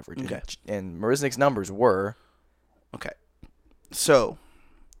average. Okay. And Marisnik's numbers were Okay. So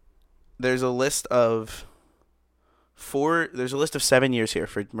there's a list of 7 years here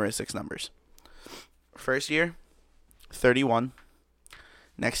for Marisnik's numbers. First year, 31.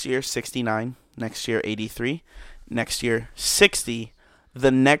 Next year, 69. Next year, 83. Next year, 60.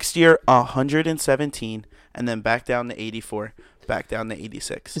 The next year, 117. And then back down to 84. Back down to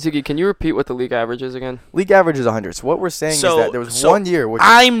 86. Ziggy, can you repeat what the league average is again? league average is 100. So what we're saying is that there was one year which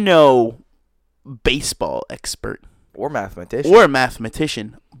I'm no baseball expert or mathematician or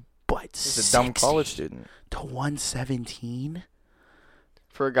mathematician, but is a dumb 60 college student. to 117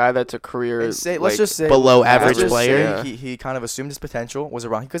 For a guy that's a career Let's like, just say below let's average just player. say he kind of assumed his potential was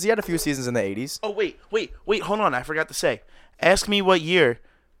around because he had a few seasons in the 80s. Oh, wait, hold on. I forgot to say. Ask me what year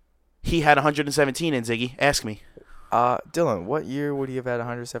he had 117 in, Ziggy. Ask me. Dylan, what year would he have had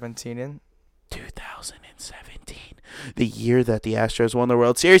 117 in? 2017. The year that the Astros won the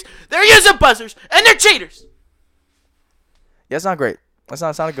World Series. They're using buzzers, and they're cheaters. Yeah, it's not great. It's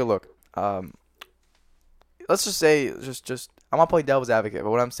not a good look. Let's just say, just I'm not playing devil's advocate, but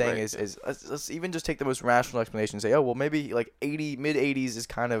what I'm saying Right. is let's even just take the most rational explanation and say, oh, well, maybe like mid 80s is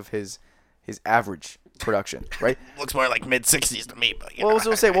kind of his average production, right? Looks more like mid-60s to me, but Well,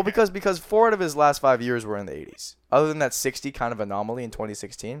 we'll say, because 4 out of his last 5 years were in the 80s. Other than that 60 kind of anomaly in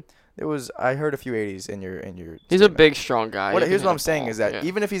 2016, I heard a few 80s in your. He's a statement. big, strong guy. He can Here's hit what a I'm saying ball. is that Yeah.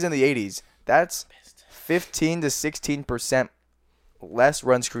 even if he's in the 80s, that's 15 to 16% less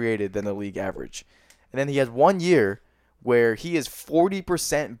runs created than the league average. And then he has 1 year where he is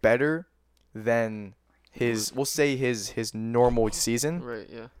 40% better than we'll say his normal season. Right,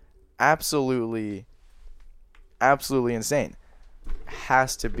 yeah. Absolutely insane.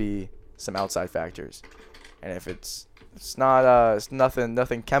 Has to be some outside factors. And if it's not it's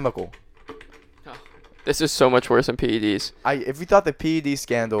nothing chemical. This is so much worse than PEDs. If you thought the PED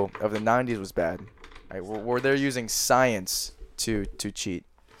scandal of the 90s was bad, right, where they're using science to cheat,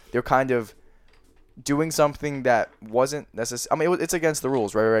 they're kind of doing something that wasn't necessary. I mean, it's against the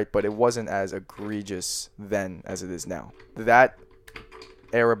rules, right, but it wasn't as egregious then as it is now. That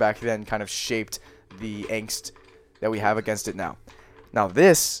era back then kind of shaped the angst that we have against it now. Now,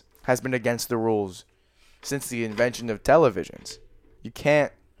 this has been against the rules since the invention of televisions. You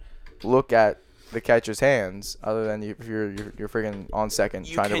can't look at the catcher's hands other than if you're freaking on second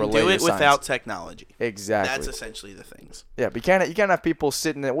you trying to can relay do your it signs. without technology. Exactly. That's essentially the things. Yeah, but you can't have people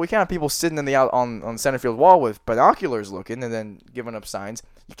sitting. We can't have people sitting in the out on center field wall with binoculars looking and then giving up signs.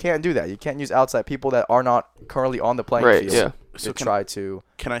 You can't do that. You can't use outside people that are not currently on the playing Right, field yeah. to try to.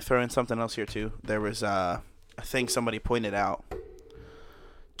 Can I throw in something else here too? There was a thing somebody pointed out.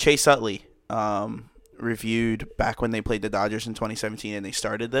 Chase Utley reviewed back when they played the Dodgers in 2017 and they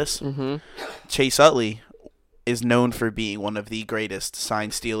started this. Mm-hmm. Chase Utley is known for being one of the greatest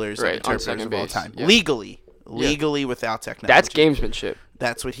sign stealers Right, and on interpreters second of all base, time. yeah. Legally without technology. That's gamesmanship.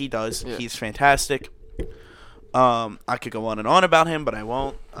 That's what he does. Yeah. He's fantastic. I could go on and on about him, but I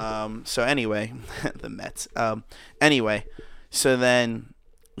won't. So anyway, the Mets. Anyway, so then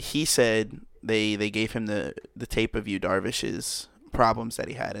he said they gave him the tape of Yu Darvish's problems that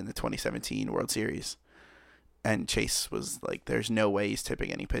he had in the 2017 World Series. And Chase was like, there's no way he's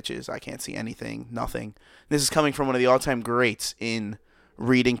tipping any pitches. I can't see anything, nothing. This is coming from one of the all-time greats in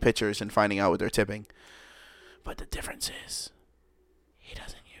reading pitchers and finding out what they're tipping. But the difference is he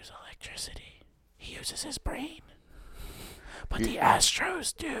doesn't use electricity. He uses his brain. But the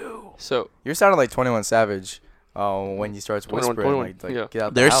Astros do. So You're sounding like 21 Savage when he starts 21, whispering. 21, Like, yeah. get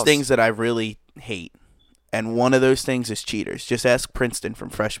out the There's house. things that I really hate. And one of those things is cheaters. Just ask Princeton from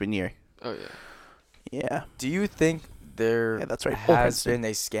freshman year. oh yeah. Yeah. Do you think there Yeah, that's right. has Princeton.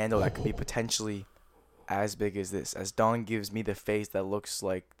 been a scandal that could be potentially as big as this? As Don gives me the face that looks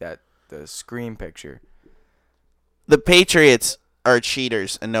like the Scream picture. The Patriots are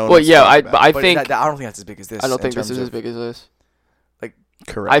cheaters, and no one Well, wants to yeah, talk about it. I But think I don't think that's as big as this. I don't in think this terms is as of- big as this.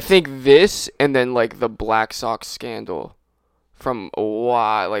 Correct. I think this and then like the Black Sox scandal from a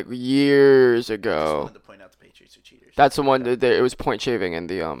while, like years I just ago. wanted to point out the Patriots are cheaters. That's the one that it was point shaving in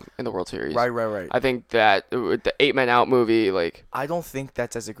the World Series. Right. I think that with the 8 Men Out movie, like I don't think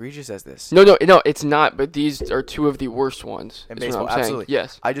that's as egregious as this. no, it's not. But these are two of the worst ones. In is what baseball, I'm saying. absolutely.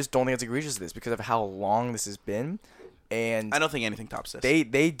 Yes. I just don't think it's egregious as this because of how long this has been, and I don't think anything tops this. they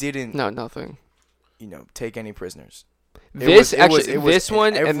didn't No, nothing. take any prisoners. This It was this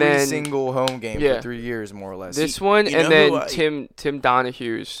one, every and then single home game Yeah. for 3 years more or less. this one, you know and then who Tim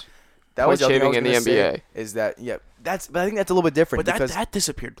Donahue's that was the other thing I was shaving in the gonna say, NBA. Is that but I think that's a little bit different but because that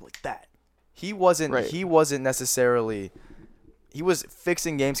disappeared like that. he wasn't Right. he wasn't necessarily he was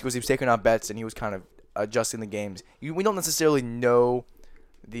fixing games because he was taking out bets and he was kind of adjusting the games. We don't necessarily know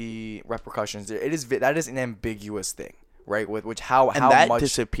the repercussions. That is an ambiguous thing, right? With which how That much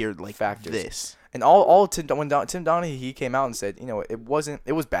disappeared like factors. this. And when Tim Donaghy he came out and said, it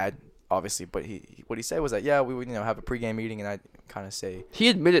was bad, obviously, but what he said was that we would have a pregame meeting and I kind of say He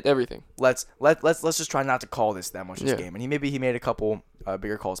admitted everything. let's just try not to call this that much this Yeah. game, and he made a couple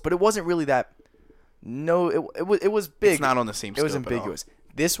bigger calls, but it wasn't really that. No, it was big. It's not on the same. It was scope at all. ambiguous.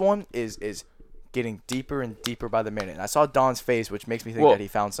 This one is getting deeper and deeper by the minute. And I saw Don's face, which makes me think Well- that he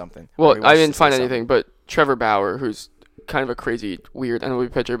found something. Well, or he I wants to didn't say find something. anything, but Trevor Bauer, who's kind of a crazy, weird MLB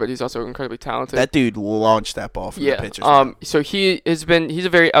pitcher, but he's also incredibly talented. That dude launched that ball from the pitcher's mound. So he's a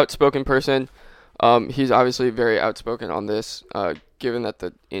very outspoken person. He's obviously very outspoken on this, given that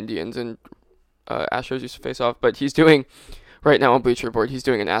the Indians and Astros used to face off. But he's doing right now on Bleacher Report. He's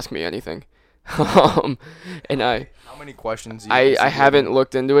doing an Ask Me Anything, and How many questions? I haven't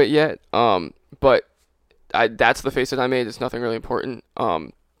looked into it yet. But that's the face that I made. It's nothing really important.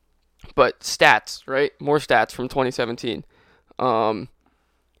 But stats, right? More stats from 2017.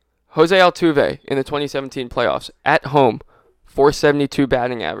 Jose Altuve in the 2017 playoffs at home, 472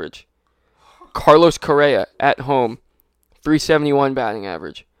 batting average. Carlos Correa at home, 371 batting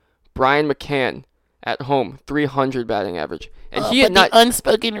average. Brian McCann at home, 300 batting average. And he had not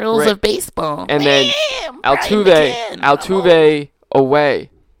unspoken rules Right. of baseball. and then Altuve away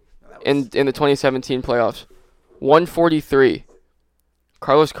in the 2017 playoffs, 143.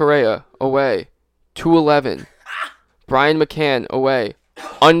 Carlos Correa away, 211. Brian McCann away,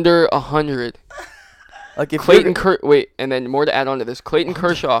 under 100. Like if Clayton and then more to add on to this. Clayton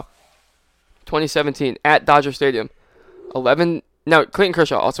Kershaw, 2017 at Dodger Stadium, 11. Now Clayton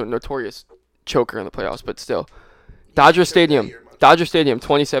Kershaw also a notorious choker in the playoffs, but still, Dodger Stadium,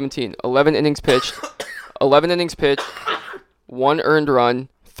 2017, 11 innings pitched, 1 earned run,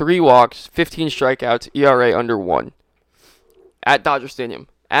 3 walks, 15 strikeouts, ERA under 1. At Dodger Stadium,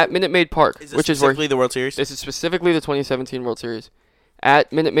 at Minute Maid Park, Is this which is where specifically the World Series? this is specifically the 2017 World Series,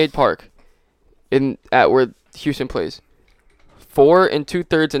 at Minute Maid Park, at where Houston plays. 4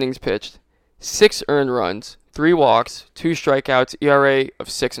 2/3 innings pitched, 6 earned runs, 3 walks, 2 strikeouts, ERA of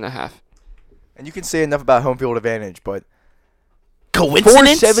 6.5. and you can say enough about home field advantage, but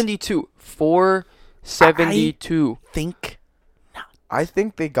Coincidence? 472. 472. Think I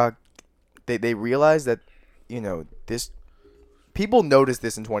think they realized that this. People noticed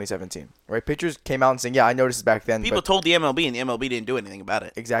this in 2017, right? Pitchers came out and saying, "Yeah, I noticed this back then." people but told the MLB, and the MLB didn't do anything about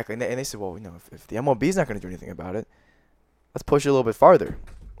it. exactly, and they said, "Well, if the MLB is not going to do anything about it, let's push it a little bit farther,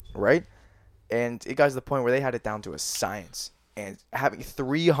 right?" And it got to the point where they had it down to a science, and having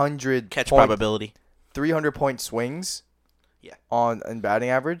 300 Catch point, probability. 300-point swings, Yeah. on batting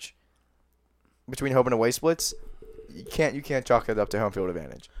average between home and away splits. You can't chalk it up to home field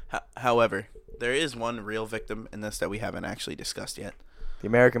advantage. However, there is one real victim in this that we haven't actually discussed yet. The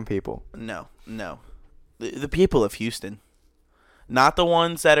American people. No. The people of Houston. Not the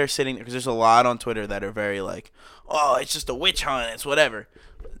ones that are sitting there, because there's a lot on Twitter that are very like, oh, it's just a witch hunt, it's whatever.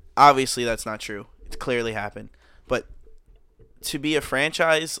 Obviously, that's not true. It's clearly happened. But to be a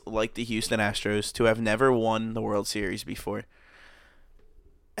franchise like the Houston Astros, to have never won the World Series before,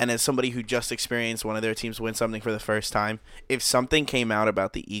 and as somebody who just experienced one of their teams win something for the first time, if something came out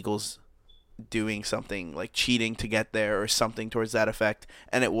about the Eagles doing something like cheating to get there or something towards that effect,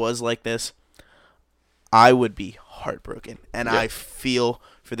 and it was like this, I would be heartbroken. And I feel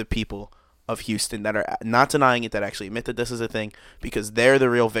for the people of Houston that are not denying it, that actually admit that this is a thing, because they're the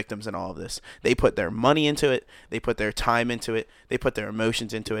real victims in all of this. They put their money into it, they put their time into it, they put their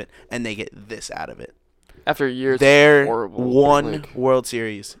emotions into it, and they get this out of it. After years, their horrible, one World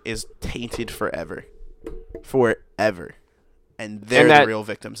Series is tainted forever. Forever. And they're the real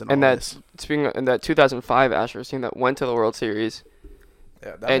victims in all this. Speaking of, and that 2005 Astros team that went to the World Series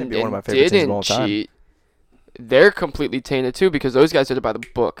that may be one of my favorite teams of all time. Cheat, they're completely tainted too, because those guys did it by the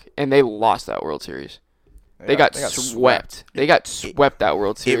book, and they lost that World Series. They got swept. They got swept that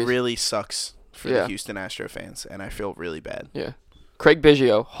World Series. It really sucks for the Houston Astro fans, and I feel really bad. Yeah. Craig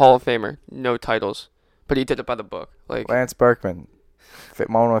Biggio, Hall of Famer, no titles, but he did it by the book. Like Lance Berkman,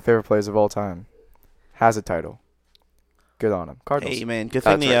 one of my favorite players of all time, has a title. Good on him. Cardinals. Hey man, good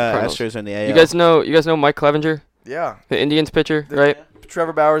thing the Astros are in the AL. You guys know Mike Clevenger? Yeah. The Indians pitcher, right?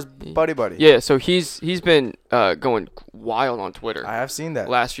 Trevor Bauer's buddy. Yeah, so he's been going wild on Twitter. I have seen that.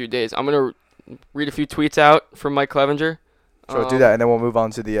 Last few days. I'm going to read a few tweets out from Mike Clevenger. So do that, and then we'll move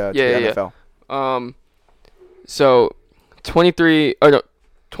on to the NFL. So 23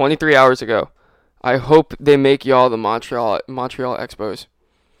 hours ago, I hope they make y'all the Montreal Expos.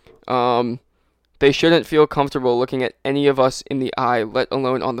 They shouldn't feel comfortable looking at any of us in the eye, let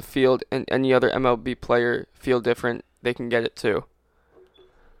alone on the field, and any other MLB player feel different. They can get it too.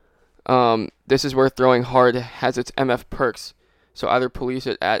 This is where throwing hard has its MF perks, so either police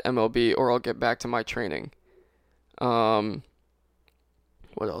it at MLB or I'll get back to my training. What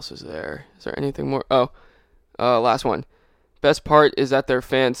else is there? Is there anything more? Last one. Best part is that their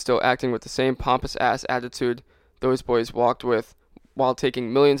fans still acting with the same pompous-ass attitude those boys walked with while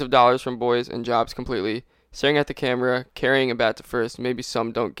taking millions of dollars from boys and jobs completely, staring at the camera, carrying a bat to first. Maybe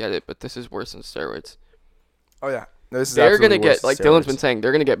some don't get it, but this is worse than steroids. Oh, yeah. No, this is they're gonna get, like steroids. Dylan's been saying,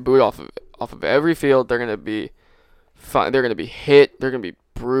 they're gonna get booed off of every field. They're gonna be they're gonna be hit. They're gonna be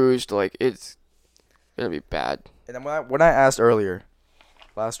bruised. Like it's gonna be bad. And then when I asked earlier,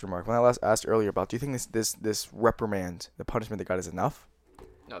 last remark, when I asked earlier about, do you think this reprimand, the punishment they got, is enough?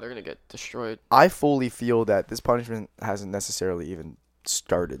 No, they're gonna get destroyed. I fully feel that this punishment hasn't necessarily even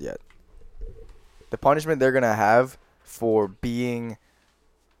started yet. The punishment they're gonna have for being,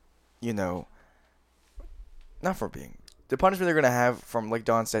 the punishment they're going to have from, like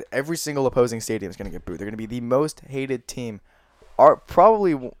Don said, every single opposing stadium is going to get booed. They're going to be the most hated team, are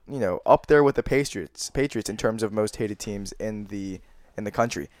probably, up there with the Patriots in terms of most hated teams in the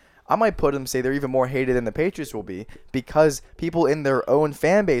country. I might put them, say they're even more hated than the Patriots will be, because people in their own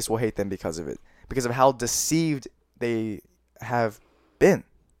fan base will hate them because of it, because of how deceived they have been.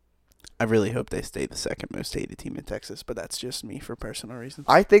 I really hope they stay the second most hated team in Texas, but that's just me for personal reasons.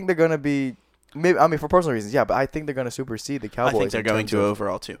 I think they're going to be... for personal reasons, yeah, but I think they're going to supersede the Cowboys. I think they're going to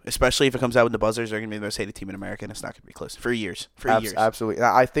overall, too. Especially if it comes out with the buzzers, they're going to be the most hated team in America, and it's not going to be close. For years. Absolutely.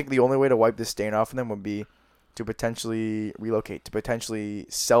 I think the only way to wipe this stain off of them would be to potentially relocate, to potentially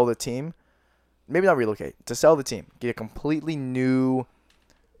sell the team. Maybe not relocate, to sell the team. Get a completely new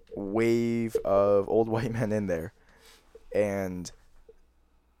wave of old white men in there and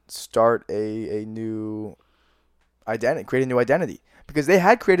start a new identity, create a new identity. Because they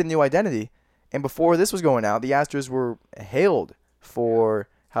had created a new identity. And before this was going out, the Astros were hailed for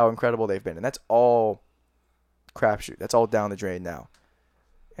how incredible they've been, and that's all crapshoot. That's all down the drain now,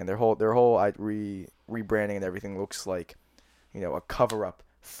 and their whole rebranding and everything looks like, a cover up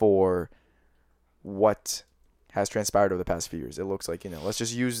for what has transpired over the past few years. It looks like, let's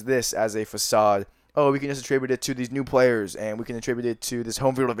just use this as a facade. Oh, we can just attribute it to these new players, and we can attribute it to this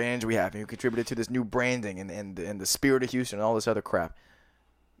home field advantage we have, and we can attribute it to this new branding and the spirit of Houston and all this other crap.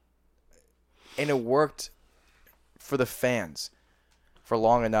 And it worked for the fans for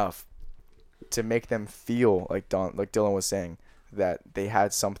long enough to make them feel like Dylan was saying, that they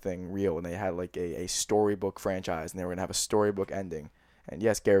had something real and they had like a storybook franchise and they were gonna have a storybook ending. And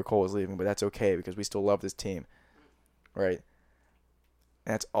yes, Garrett Cole is leaving, but that's okay because we still love this team, right?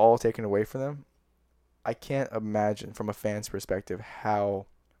 And that's all taken away from them. I can't imagine from a fan's perspective how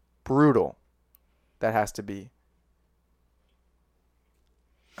brutal that has to be.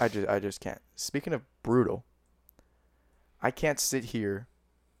 I just can't. Speaking of brutal, I can't sit here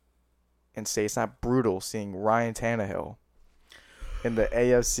and say it's not brutal seeing Ryan Tannehill in the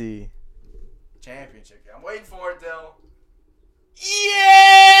AFC Championship. I'm waiting for it, Dill.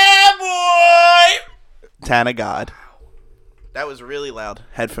 Yeah, boy. Tana God. That was really loud.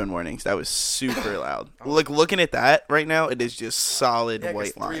 Headphone warnings. That was super loud. Looking at that right now, it is just solid Yeah,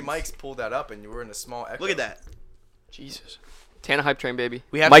 white because lines. 3 mics pulled that up, and you were in a small echo. Look at that. Jesus. Tana hype train, baby.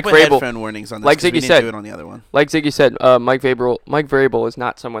 We have Mike to put Vrabel. headphone warnings on this Like 'cause we Ziggy didn't said. do it on the other one. Like Ziggy said, Mike Vrabel is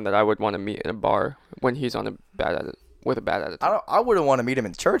not someone that I would want to meet in a bar when he's on with a bad attitude. I wouldn't want to meet him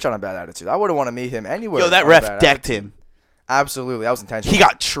in church on a bad attitude. I wouldn't want to meet him anywhere. Yo, that on a ref bad decked attitude. him. Absolutely, that was intentional. He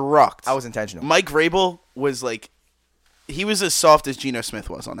got trucked. That was intentional. Mike Vrabel was like, he was as soft as Geno Smith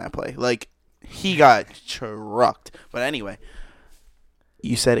was on that play. Like, he got trucked. But anyway,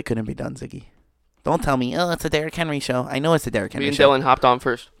 you said it couldn't be done, Ziggy. Don't tell me, oh, it's a Derrick Henry show. I know it's a Derrick Me Henry and show. Dylan hopped on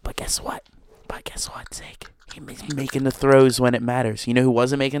first. But guess what, Zig? He's making the throws when it matters. You know who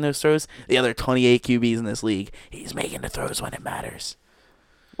wasn't making those throws? The other 28 QBs in this league. He's making the throws when it matters.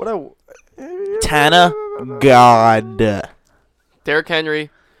 Tana God. Derrick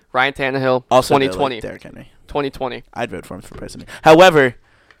Henry, Ryan Tannehill, Also, 2020. Derrick Henry. 2020. I'd vote for him for president. However,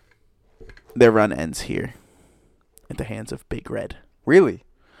 their run ends here at the hands of Big Red. Really?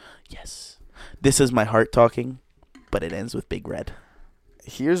 Yes. This is my heart talking, but it ends with Big Red.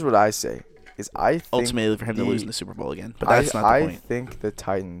 Here's what I say: is I think Ultimately, for him to lose in the Super Bowl again. But that's not the I point. think the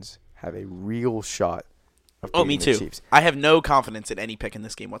Titans have a real shot of Oh, beating me the too. Chiefs. I have no confidence in any pick in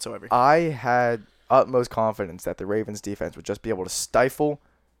this game whatsoever. I had utmost confidence that the Ravens defense would just be able to stifle,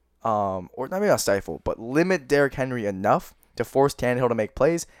 or maybe not stifle, but limit Derrick Henry enough to force Tannehill to make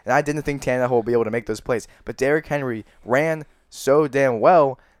plays. And I didn't think Tannehill would be able to make those plays. But Derrick Henry ran so damn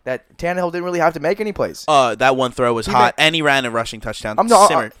well that Tannehill didn't really have to make any plays. That one throw was He hot, ma- and he ran a rushing touchdown.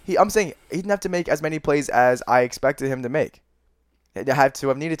 I'm saying he didn't have to make as many plays as I expected him to make. He had to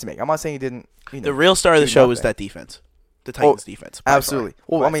have needed to make. I'm not saying he didn't. The real star of the do show was nothing. that defense. The Titans defense. By Absolutely.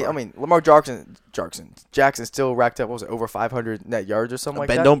 far. Well, By I far. mean, Lamar Jackson still racked up. What was it, over 500 net yards or something like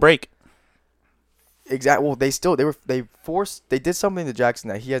Bend that? don't break. Exactly. Well, they did something to Jackson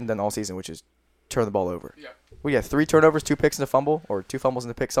that he hadn't done all season, which is turn the ball over. Yeah. We had 3 turnovers, 2 picks and a fumble, or 2 fumbles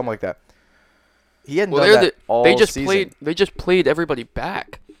and a pick, something like that. He hadn't done that all season. They just played everybody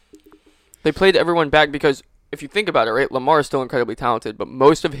back. They played everyone back because if you think about it, right, Lamar is still incredibly talented, but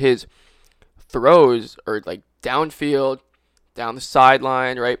most of his throws are like downfield, down the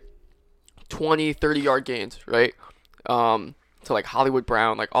sideline, right? 20, 30-yard gains, right? To like Hollywood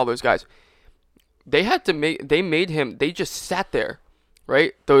Brown, like all those guys. They just sat there,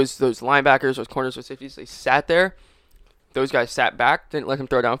 right? Those linebackers, those corners, those safeties, they sat there. Those guys sat back, didn't let him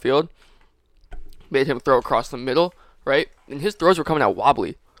throw downfield. Made him throw across the middle, right? And his throws were coming out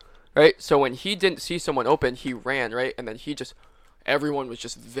wobbly, right? So when he didn't see someone open, he ran, right? And then everyone was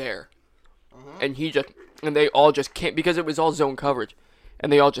just there. And they all just can't, because it was all zone coverage.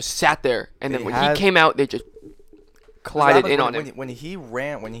 And they all just sat there. And then when he came out, they just collided in on him. When he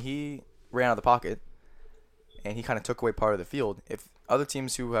ran out of the pocket, and he kind of took away part of the field. If other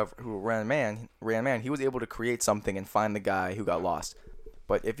teams who ran man, he was able to create something and find the guy who got lost.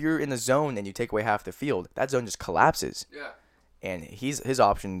 But if you're in the zone and you take away half the field, that zone just collapses. Yeah. And his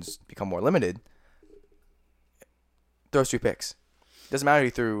options become more limited. Throws 2 picks. Doesn't matter if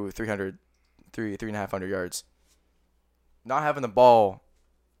he threw 3,500 yards. Not having the ball,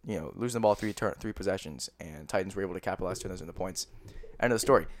 losing the ball 3 possessions, and Titans were able to capitalize, turn those into points. End of the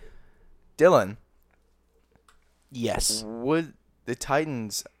story. Dylan. Yes. Would the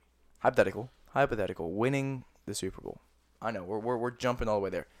Titans, hypothetical, winning the Super Bowl? I know we're jumping all the way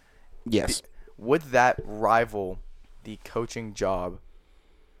there. Yes. Would that rival the coaching job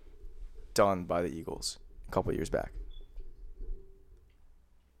done by the Eagles a couple of years back?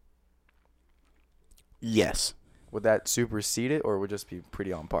 Yes. Would that supersede it, or would it just be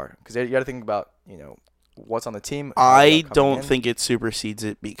pretty on par? Because you got to think about what's on the team. I don't think it supersedes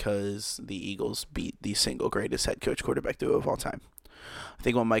it because the Eagles beat the single greatest head coach quarterback duo of all time. I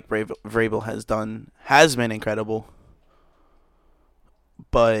think what Mike Vrabel has done has been incredible,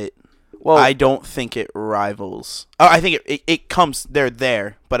 but I don't think it rivals. I think it comes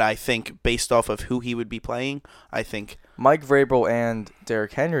there, but I think based off of who he would be playing, I think Mike Vrabel and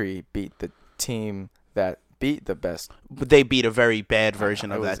Derrick Henry beat the team that beat the best. They beat a very bad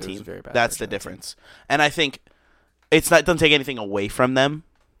version of that team. That's the difference. And I think it doesn't take anything away from them,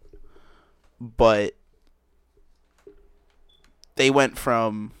 but they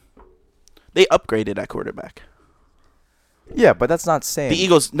upgraded at quarterback. Yeah, but that's not saying The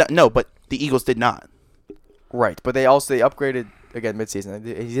Eagles but the Eagles did not. Right, but they upgraded again midseason.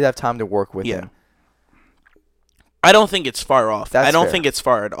 He did have time to work with him. I don't think it's far off. That's I don't fair. think it's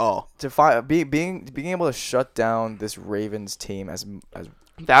far at all. Being able to shut down this Ravens team as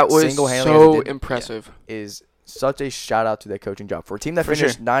That was Single-handedly so as it did, impressive. is such a shout out to their coaching job for a team that For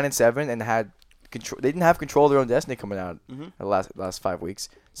finished sure. 9-7 and had control. They didn't have control of their own destiny coming out Mm-hmm. the last 5 weeks.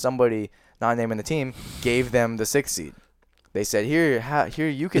 Somebody not naming the team gave them the 6th seed. They said, "Here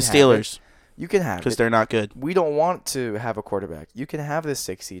you The can have Steelers, it. You can have because it. they're not good. We don't want to have a quarterback. You can have this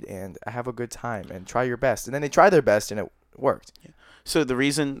 6th seed and have a good time and try your best." And then they tried their best and it worked. So the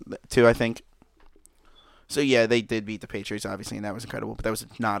reason, too, I think. So yeah, they did beat the Patriots, obviously, and that was incredible. But that was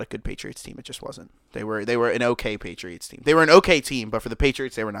not a good Patriots team. It just wasn't. They were an okay Patriots team. They were an okay team, but for the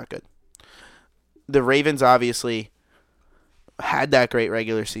Patriots, they were not good. The Ravens obviously had that great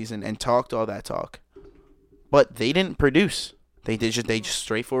regular season and talked all that talk, but they didn't produce. They just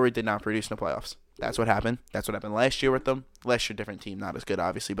straightforward did not produce in the playoffs. That's what happened. That's what happened last year with them. Last year, different team, not as good,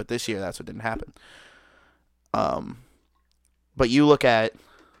 obviously, but this year, that's what didn't happen. But you look at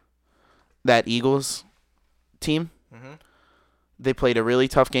that Eagles team. Mm-hmm. They played a really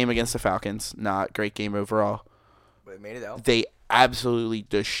tough game against the Falcons. Not great game overall. But it made it out. They absolutely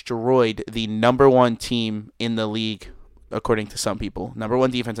destroyed the number one team in the league, according to some people. Number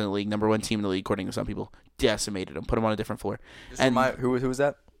one defense in the league, number one team in the league, according to some people. Decimated them, put them on a different floor. Just And- who was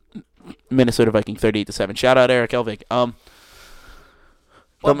that? Minnesota Viking 38-7. Shout out Eric Elvig.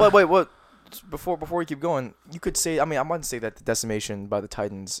 But wait, what? Before we keep going, you could say. I mean, I wouldn't say that the decimation by the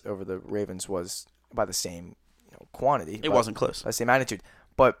Titans over the Ravens was by the same quantity. It wasn't close. By the same magnitude.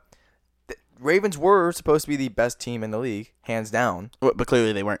 But the Ravens were supposed to be the best team in the league, hands down. But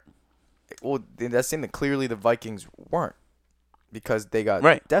clearly they weren't. Well, that's saying that clearly the Vikings weren't because they got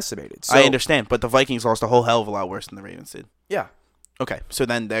Right. decimated. So, I understand, but the Vikings lost a whole hell of a lot worse than the Ravens did. Yeah. Okay, so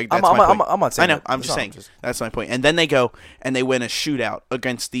then that's I'm my point. not saying I know. that. I'm just saying. That's my point. And then they go and they win a shootout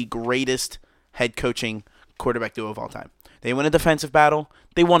against the greatest head coaching quarterback duo of all time. They win a defensive battle.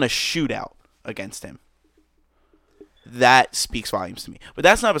 They won a shootout against him. That speaks volumes to me. But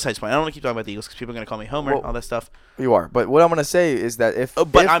that's not besides the point. I don't want to keep talking about the Eagles because people are going to call me Homer, Well, all that stuff. You are. But what I'm going to say is that if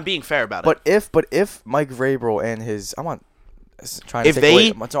I'm being fair about it. But if Mike Vrabel and his I'm not trying to If take they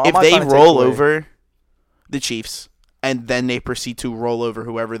away, so I'm not trying to take roll away- over the Chiefs and then they proceed to roll over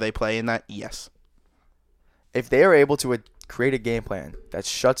whoever they play in that, yes. if they are able to create a game plan that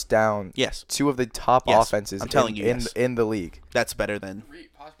shuts down Yes. two of the top Yes. offenses I'm telling you, in yes. in the league. That's better than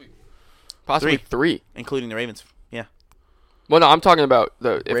Possibly three. including the Ravens. Yeah. Well, no, I'm talking about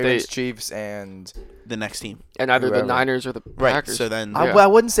if Ravens, they Chiefs, and The next team. and either whoever. the Niners or the Right. Packers. So then Yeah. I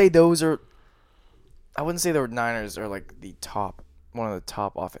wouldn't say those are. I wouldn't say the Niners are like the top, one of the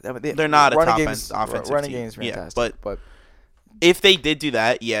top offense. They're not a running top games, offensive running team. games, Yeah, fantastic. but if they did do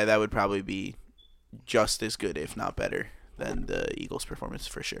that, yeah, that would probably be just as good, if not better, than the Eagles' performance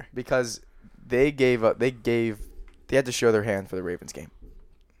for sure. because they had to show their hand for the Ravens game,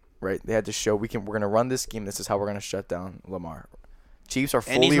 right? They had to show we're gonna run this scheme. This is how we're gonna shut down Lamar. Chiefs are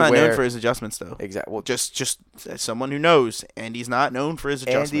fully And he's not aware. known for his adjustments, though. Exactly. Well, Just as someone who knows, and he's not known for his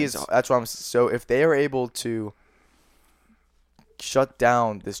adjustments. Andy is. That's what I'm. So if they are able to shut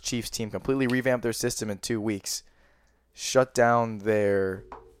down this Chiefs team, completely revamp their system in 2 weeks, shut down not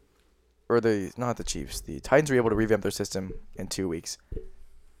the Chiefs. The Titans were able to revamp their system in 2 weeks.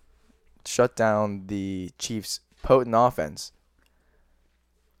 Shut down the Chiefs' potent offense.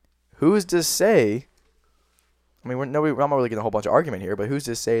 Who's to say? I mean, I'm not really getting a whole bunch of argument here, but who's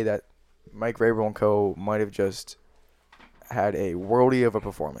to say that Mike Vrabel and co. might have just had a worldie of a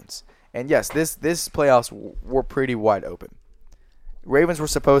performance? And yes, this playoffs were pretty wide open. Ravens were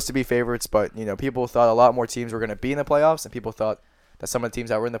supposed to be favorites, but people thought a lot more teams were going to be in the playoffs, and people thought that some of the teams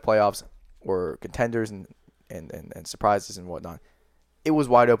that were in the playoffs were contenders and surprises and whatnot. It was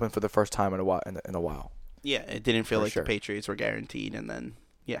wide open for the first time in a while. Yeah, it didn't feel For like sure. the Patriots were guaranteed, and then,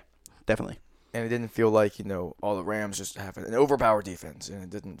 yeah, definitely. And it didn't feel like all the Rams just have an overpowered defense, and it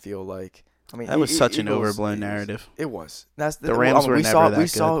didn't feel like That was such an Eagles- overblown Eagles- narrative. It was. That's The Rams were we never saw that we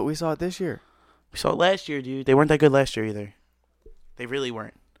good. saw it this year. We saw it last year, dude. They weren't that good last year either. They really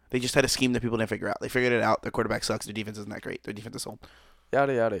weren't. They just had a scheme that people didn't figure out. They figured it out. Their quarterback sucks. Their defense isn't that great. Their defense is old.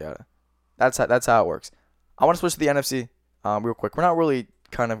 Yada yada yada. That's how it works. I want to switch to the NFC real quick. We're not really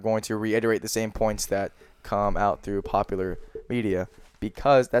kind of going to reiterate the same points that come out through popular media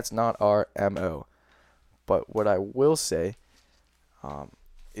because that's not our MO. But what I will say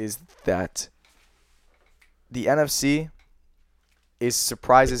is that the NFC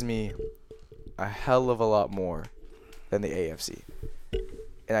surprises me a hell of a lot more than the AFC.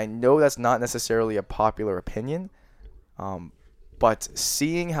 And I know that's not necessarily a popular opinion, but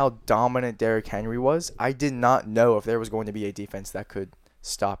seeing how dominant Derrick Henry was, I did not know if there was going to be a defense that could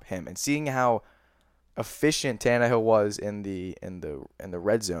stop him. And seeing how efficient Tannehill was in the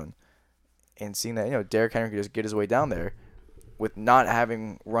red zone, and seeing that Derrick Henry could just get his way down there with not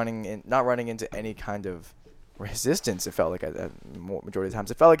running into any kind of resistance. It felt like at majority of the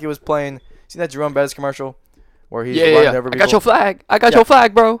times it felt like he was playing. See that Jerome Bettis commercial where he's running over people? I got your flag. I got your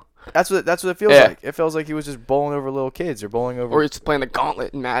flag, bro. That's what it feels like. It feels like he was just bowling over little kids or bowling over. Or he's playing the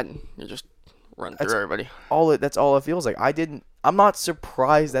gauntlet in Madden. You just run through everybody. That's all it feels like. I'm not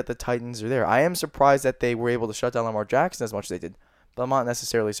surprised that the Titans are there. I am surprised that they were able to shut down Lamar Jackson as much as they did, but I'm not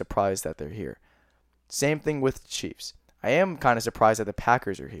necessarily surprised that they're here. Same thing with the Chiefs. I am kind of surprised that the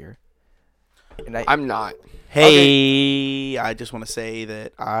Packers are here. And I'm not. Hey, I just want to say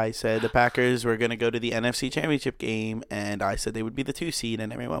that I said the Packers were going to go to the NFC Championship game, and I said they would be the 2 seed,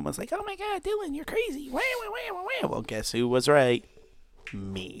 and everyone was like, oh my God, Dylan, you're crazy. Well, guess who was right?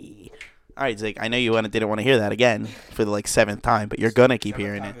 Me. All right, Zeke, I know you didn't want to hear that again for the 7th time, but you're going to keep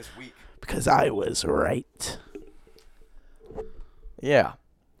hearing it because I was right. Yeah,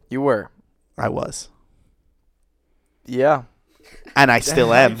 you were. I was. Yeah. And I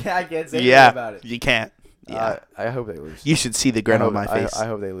still am. I can't say anything about it. You can't. Yeah. I hope they lose. You should see the grin on my face. I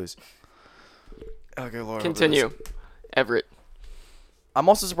hope they lose. Oh, good Lord. Continue. Everett. I'm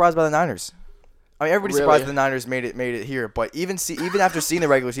also surprised by the Niners. I mean, everybody's Really? surprised the Niners made it here, but even after seeing the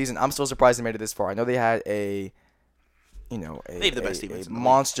regular season, I'm still surprised they made it this far. I know they had they have the best defense, a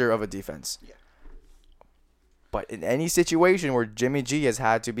monster of a defense. Yeah. But in any situation where Jimmy G has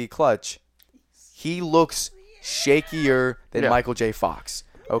had to be clutch, he looks shakier than Michael J. Fox.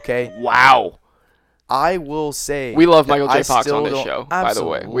 Okay? Wow. I will say we love Michael J. Fox on this show. By the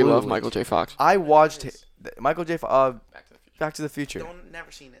way, we love Michael J. Fox. I watched Michael J. Back to the Future.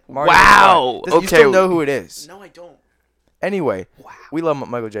 Never seen it. Wow. You still know who it is. No, I don't. Anyway, we love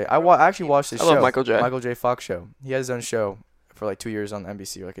Michael J. I actually watched his show. I love Michael J. Michael J. Fox show. He had his own show for 2 years on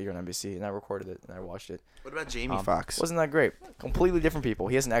NBC, a year on NBC, and I recorded it and I watched it. What about Jamie Foxx? Wasn't that great? Completely different people.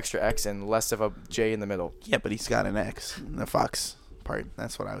 He has an extra X and less of a J in the middle. Yeah, but he's got an X in the Fox part.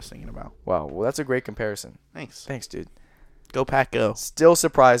 That's what I was thinking about. Wow. Well, that's a great comparison. Thanks, dude. Go Pack, go. Still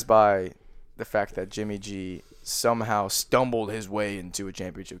surprised by the fact that Jimmy G somehow stumbled his way into a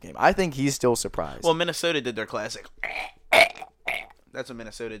championship game. I think he's still surprised. Well, Minnesota did their classic. That's what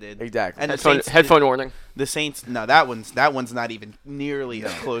Minnesota did. Exactly. And headphone warning. The Saints, no, that one's not even nearly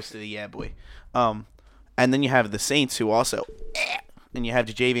as close to the yeah boy. And then you have the Saints who also, and you have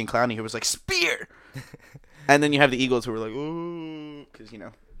Jadeveon Clowney who was like spear, and then you have the Eagles who were like ooh because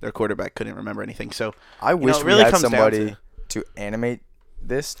their quarterback couldn't remember anything. So I wish it we really had comes somebody to animate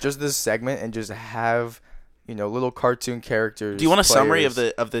this segment and just have little cartoon characters. Do you want a summary of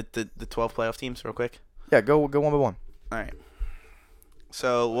players. the 12 playoff teams real quick? Yeah, go one by one. All right.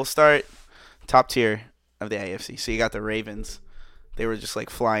 So we'll start top tier of the AFC. So you got the Ravens. They were just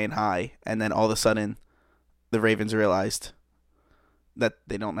flying high, and then all of a sudden, the Ravens realized that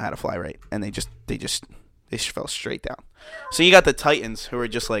they don't know how to fly right, and they just fell straight down. So you got the Titans who are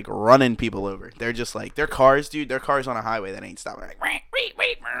just running people over. They're just their cars, dude. Their cars on a highway that ain't stopping.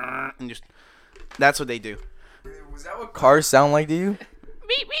 And just that's what they do. Was that what cars sound like to you?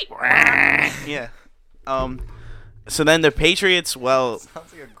 Yeah. So then the Patriots, sounds like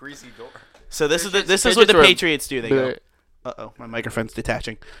a greasy door. So this is what the Patriots do. They go, uh-oh, my microphone's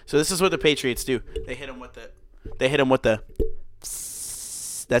detaching. So this is what the Patriots do. They hit them with the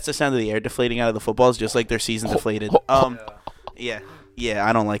that's the sound of the air deflating out of the footballs, just like their season deflated. Yeah,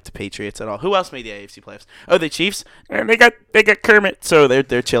 I don't like the Patriots at all. Who else made the AFC playoffs? Oh, the Chiefs. And they got Kermit, so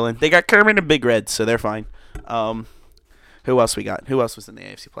they're chilling. They got Kermit and Big Red, so they're fine. Who else we got? Who else was in the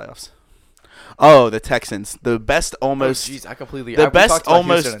AFC playoffs? Oh, the Texans. The best almost. Oh, jeez, I completely. The best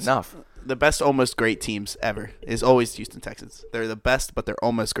almost enough. The best almost great teams ever is always Houston Texans. They're the best, but they're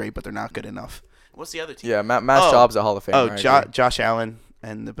almost great, but they're not good enough. What's the other team? Yeah, Matt Schaub's a Hall of Famer. Oh, Josh Allen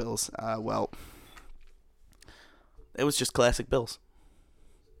and the Bills. Well, it was just classic Bills.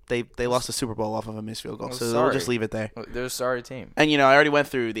 They lost the Super Bowl off of a missed field goal, so we'll just leave it there. They're a sorry team. And I already went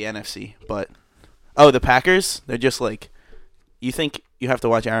through the NFC, but the Packers. They're just you think you have to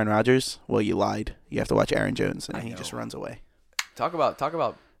watch Aaron Rodgers? Well, you lied. You have to watch Aaron Jones, and he just runs away. Talk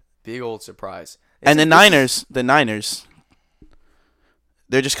about big old surprise. And the Niners, they're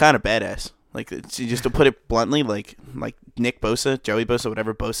just kind of badass. Just to put it bluntly, like Nick Bosa, Joey Bosa,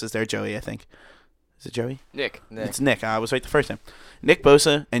 whatever Bosa's there, Joey, I think. Is it Joey? Nick. It's Nick. I was right the first time. Nick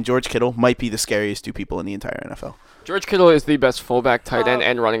Bosa and George Kittle might be the scariest two people in the entire NFL. George Kittle is the best fullback, tight end,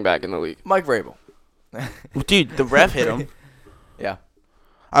 and running back in the league. Mike Vrabel. Dude, the ref hit him. Yeah.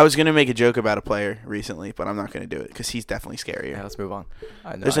 I was going to make a joke about a player recently, but I'm not going to do it because he's definitely scarier. Yeah, let's move on.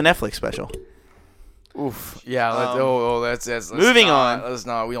 There's a Netflix special. Oof. Yeah. Let's Moving not, on. Let's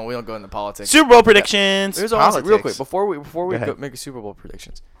not. We don't go into politics. Super Bowl predictions. Here's all real quick Politics. before we Go ahead. make a Super Bowl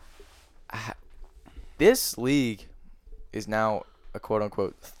predictions. This league is now a quote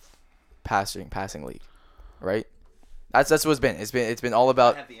unquote passing league, right? That's what it's been. It's been all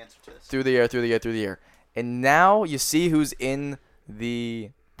about have the answer to this. through the year. And now you see who's in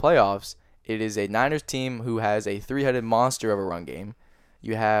the playoffs. It is a Niners team who has a three-headed monster of a run game.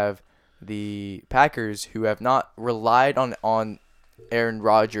 You have the Packers who have not relied on Aaron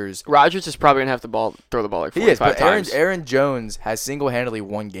Rodgers. Rodgers is probably gonna have to throw the ball like 45 He is, but times. Aaron Jones has single-handedly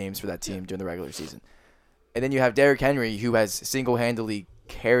won games for that team during the regular season. And then you have Derrick Henry, who has single-handedly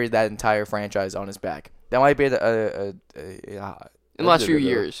carried that entire franchise on his back. That might be In the last few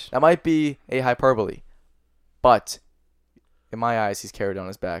years. That might be a hyperbole, but in my eyes, he's carried it on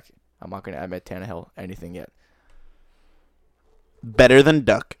his back. I'm not going to admit Tannehill anything yet. Better than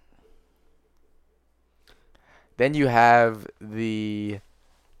Duck. Then you have the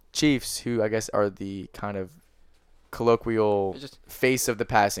Chiefs, who I guess are the kind of colloquial It's just- face of the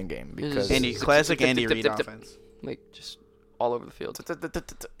passing game because just- Andy, Zip, classic zip, Andy zip, Reid zip, zip. offense. Like just all over the field.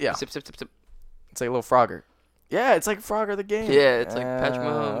 yeah, Zip, zip, zip, zip. it's like a little Frogger. Yeah, it's like Frogger the game. Yeah, it's like Patrick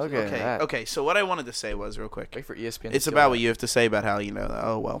Mahomes. Okay, that. Okay. So what I wanted to say was real quick. Wait for ESPN. It's about what you have to say about how you know that.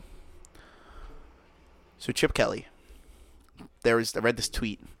 Oh well. So Chip Kelly. I read this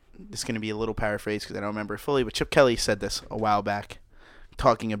tweet. This is going to be a little paraphrase because I don't remember it fully, but Chip Kelly said this a while back,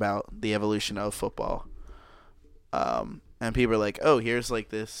 talking about the evolution of football. And people are like, "Oh, here's like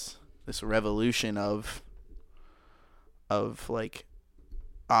this revolution of like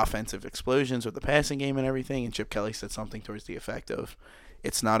offensive explosions with the passing game and everything." And Chip Kelly said something towards the effect of,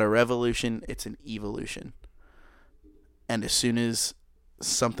 "It's not a revolution, it's an evolution." And as soon as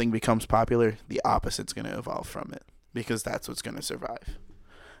something becomes popular, the opposite's going to evolve from it because that's what's going to survive.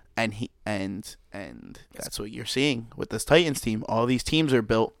 And that's what you're seeing with this Titans team. All these teams are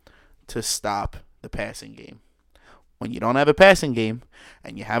built to stop the passing game. When you don't have a passing game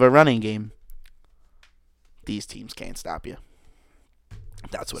and you have a running game, these teams can't stop you.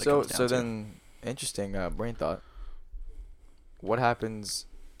 That's what it comes down So to. then, interesting brain thought. What happens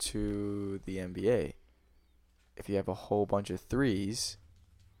to the NBA if you have a whole bunch of threes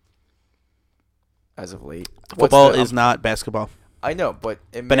as of late? Football is not basketball. I know, but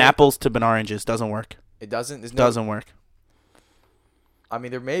it Apples to oranges doesn't work. It doesn't. Doesn't work. I mean,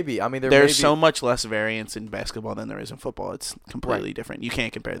 there may be. I mean, There's so much less variance in basketball than there is in football. It's completely different. You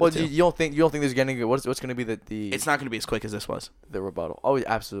can't compare the Well, two. you don't think there's going to what's going to be the It's not going to be as quick as this was. the rebuttal? Oh,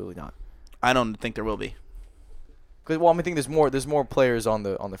 absolutely not. I don't think there will be. Because I think there's more players on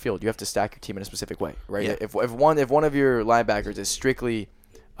the field. You have to stack your team in a specific way, right? Yeah. If one of your linebackers is strictly,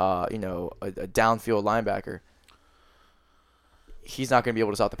 a downfield linebacker, he's not going to be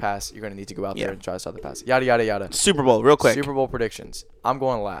able to stop the pass. You're going to need to go out there and try to stop the pass. Yada yada yada. Super Bowl, real quick. Super Bowl predictions. I'm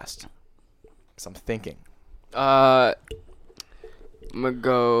going last. Because I'm thinking. I'm gonna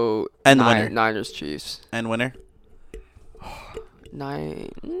go And the winner. Niners Chiefs. And winner?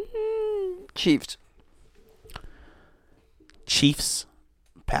 Chiefs. Chiefs,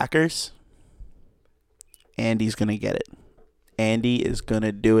 Packers. Andy's going to get it. Andy is going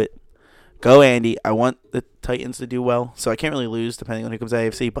to do it. Go, Andy. I want the Titans to do well, so I can't really lose depending on who comes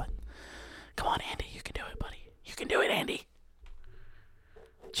AFC, but come on, Andy. You can do it, buddy. You can do it, Andy.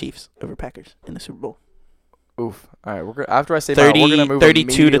 Chiefs over Packers in the Super Bowl. Oof. All right. We're gonna, after I say mine, 30, we're going to move 32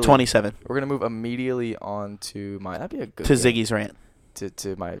 to immediately- 27 We're going to move immediately on to my. That'd be a good to game. Ziggy's rant.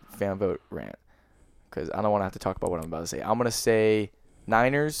 To my fan vote rant. Because I don't want to have to talk about what I'm about to say. I'm going to say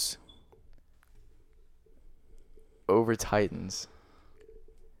Niners over Titans.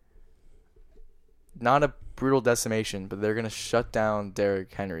 Not a brutal decimation, but they're going to shut down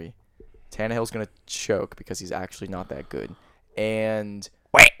Derrick Henry. Tannehill's going to choke because he's actually not that good. And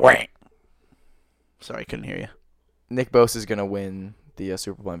Wait. Sorry, couldn't hear you. Nick Bosa is going to win the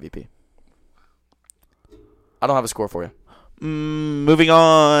Super Bowl MVP. I don't have a score for you. Moving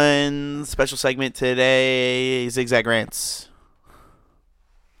on. Special segment today. Zigzag rants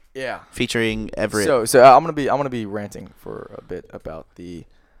Yeah. featuring Everett. So I'm gonna be ranting for a bit about the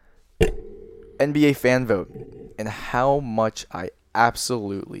NBA fan vote and how much I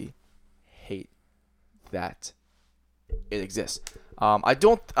absolutely hate that it exists. I'm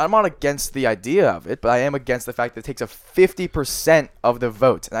not against the idea of it, but I am against the fact that it takes a 50% of the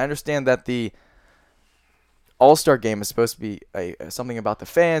vote. And I understand that the All-Star game is supposed to be something about the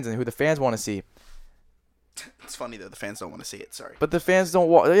fans and who the fans want to see. It's funny though, the fans don't want to see it. Sorry. But the fans don't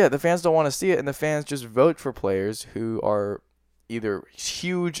want. Yeah, the fans don't want to see it, and the fans just vote for players who are either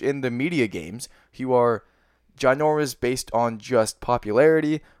huge in the media games, who are ginormous based on just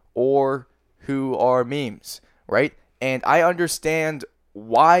popularity, or who are memes, right? And I understand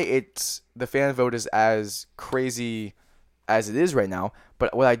why the fan vote is as crazy as it is right now.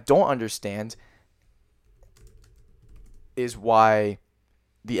 But what I don't understand is why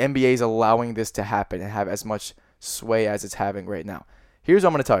the NBA is allowing this to happen and have as much sway as it's having right now. Here's what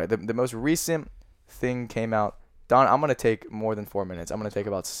I'm going to tell you. The most recent thing came out. Don, I'm going to take more than 4 minutes. I'm going to take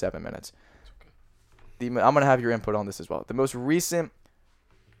about 7 minutes. I'm going to have your input on this as well. The most recent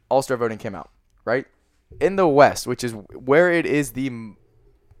All-Star voting came out, right? In the West, which is where it is the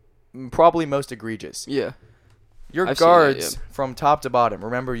probably most egregious. Yeah. Your I've seen that, guards yeah. from top to bottom.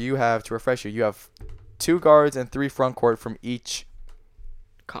 Remember, you have, to refresh you have 2 guards and 3 front court from each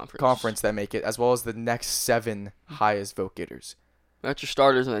conference that make it, as well as the next 7 highest vote getters. That's your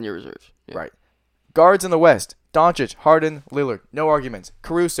starters and then your reserves. Yeah. Right. Guards in the West. Doncic, Harden, Lillard. No arguments.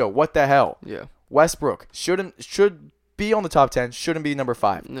 Caruso, what the hell? Yeah. Westbrook should be on the top 10. Shouldn't be number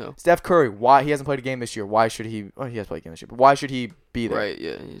 5. No. Steph Curry, why he hasn't played a game this year? Why should he? Oh, he has played a game this year, but why should he be there? Right.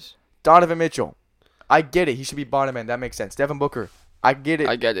 Yeah. He's. Donovan Mitchell, I get it. He should be bottom end. That makes sense. Devin Booker, I get it.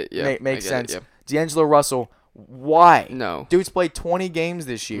 I get it. Yeah. Makes sense. It, D'Angelo Russell, why? No. Dude's played 20 games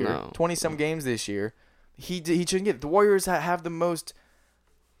this year. No. 20-some games this year. He shouldn't get it. The Warriors have the most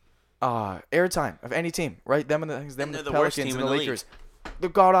airtime of any team, right? Them and the the worst Pelicans team and in the the Lakers. They're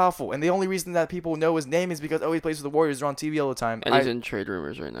god awful, and the only reason that people know his name is because he plays for the Warriors. They're on TV all the time. And he's in trade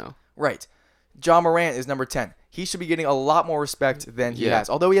rumors right now. Right. John Morant is number 10. He should be getting a lot more respect than he has,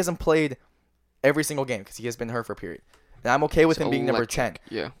 although he hasn't played every single game because he has been hurt for a period. And I'm okay with him being number 10.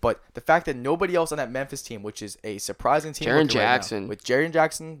 Yeah. But the fact that nobody else on that Memphis team, which is a surprising team, Jaren looking right now, Jackson. with Jaren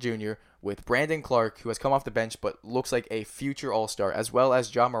Jackson Jr., with Brandon Clark, who has come off the bench but looks like a future All-Star, as well as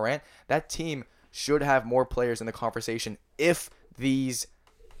John Morant, that team should have more players in the conversation if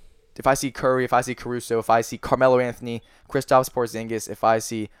I see Curry, if I see Caruso, if I see Carmelo Anthony, Kristaps Porzingis, if I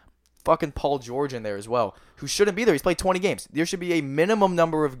see fucking Paul George in there as well, who shouldn't be there. He's played 20 games. There should be a minimum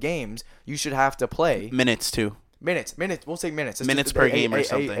number of games you should have to play. Minutes, too. Minutes. We'll say minutes. It's Minutes just per game or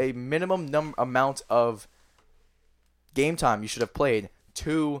something. A minimum amount of game time you should have played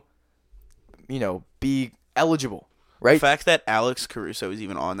to, be eligible, right? The fact that Alex Caruso is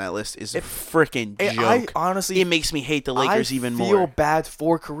even on that list is a freaking joke. Honestly, it makes me hate the Lakers even more. I feel bad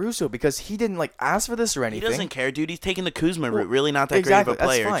for Caruso because he didn't ask for this or He anything. doesn't care, dude. He's taking the Kuzma route. Really not that exactly, great of a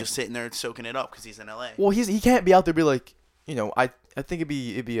player. that's fine. Just sitting there and soaking it up because he's in LA. Well, he can't be out there be like, I think it'd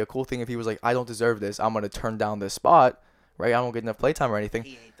be a cool thing if he was like, I don't deserve this. I'm gonna turn down this spot, right? I don't get enough playtime or anything.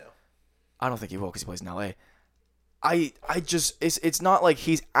 He ain't, though. I don't think he will because he plays in LA. I just it's not like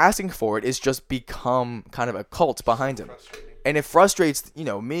he's asking for it. It's just become kind of a cult behind him, and it frustrates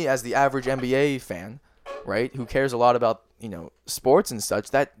me as the average NBA fan, right? Who cares a lot about sports and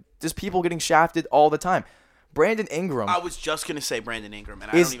such. That just people getting shafted all the time. Brandon Ingram. I was just gonna say Brandon Ingram, and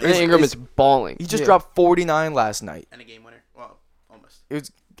I Is- don't even. Brandon Ingram is balling. He just dropped 49 last night. And a game winner. Well, almost. It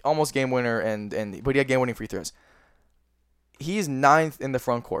was almost game winner, but he had game winning free throws. He is 9th in the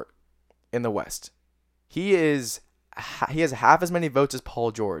front court in the West. He has half as many votes as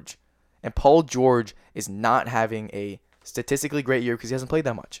Paul George, and Paul George is not having a statistically great year because he hasn't played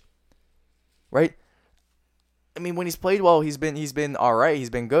that much. Right? I mean, when he's played well, he's been all right. He's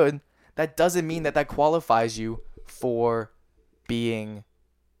been good. That doesn't mean that qualifies you for being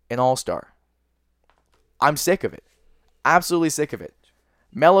an all-star. I'm sick of it. Absolutely sick of it.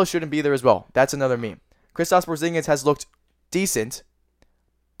 Melo shouldn't be there as well. That's another meme. Kristaps Porzingis has looked decent,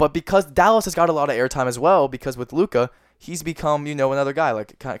 but because Dallas has got a lot of airtime as well, because with Luka, he's become, another guy,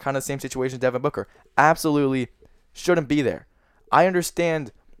 like kind of the same situation as Devin Booker. Absolutely shouldn't be there. I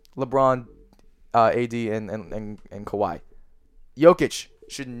understand LeBron, AD, and Kawhi. Jokic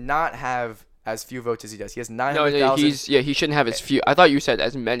should not have as few votes as he does. He has 900,000. He shouldn't have as few. I thought you said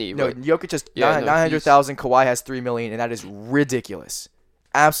as many. No, But Jokic has Yeah, no, 900,000. Kawhi has 3 million, and that is ridiculous.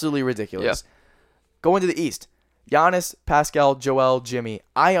 Absolutely ridiculous. Going to the East, Giannis, Pascal, Joel, Jimmy.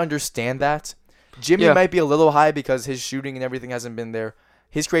 I understand that. Jimmy Yeah. might be a little high because his shooting and everything hasn't been there.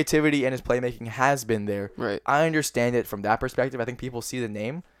 His creativity and his playmaking has been there. Right. I understand it from that perspective. I think people see the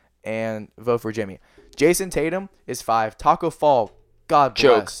name and vote for Jimmy. Jason Tatum is 5. Taco Fall, God bless.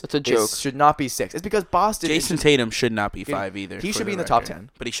 Joke. That's a is- joke. Should not be 6. It's because Boston. is Jason just- Tatum should not be 5 either. He for should be in the top record. 10.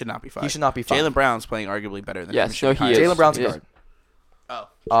 But he should not be 5. He should not be 5. Jalen Brown's playing arguably better than Yes, him. no, he is. Jalen Brown's a Yes. guard.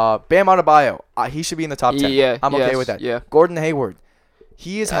 Oh. Bam Adebayo, he should be in the top 10. Yeah, I'm okay yes, with that. yeah. Gordon Hayward,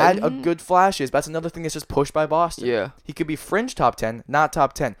 he has had a good flashes. But that's another thing that's just pushed by Boston. Yeah. He could be fringe top 10, not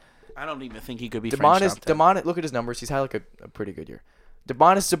top 10. I don't even think he could be French top 10. Demonis, look at his numbers. He's had like a pretty good year.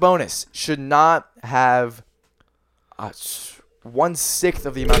 Demonis Sabonis should not have 1/6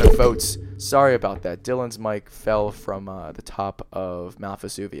 of the amount of votes. Sorry about that. Dylan's mic fell from the top of Mount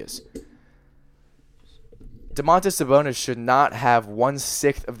Vesuvius. Domantas Sabonis should not have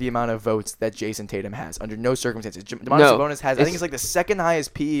 1/6 of the amount of votes that Jason Tatum has under no circumstances. Domantas No, Sabonis has, I think it's like the second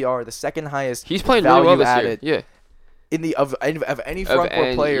highest PER, the second highest He's playing value really well this added year. Yeah. in the of any front court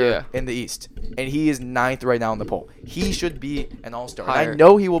any- player yeah. in the East, and he is 9th right now in the poll. He should be an all-star. And I Higher.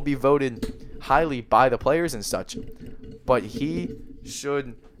 know he will be voted highly by the players and such, but he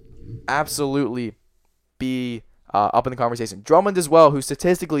should absolutely be up in the conversation. Drummond as well, who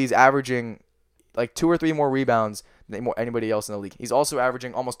statistically is averaging like 2 or 3 more rebounds than anybody else in the league. He's also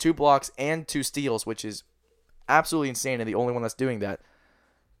averaging almost 2 blocks and 2 steals, which is absolutely insane, and the only one that's doing that.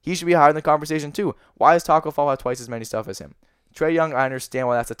 He should be higher in the conversation too. Why does Taco Fall have twice as many stuff as him? Trae Young, I understand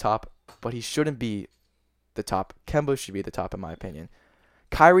why that's the top, but he shouldn't be the top. Kemba should be the top in my opinion.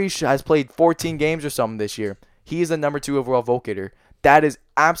 Kyrie has played 14 games or something this year. He is the number 2 overall vote getter. That is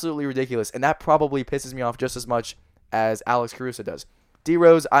absolutely ridiculous, and that probably pisses me off just as much as Alex Caruso does. D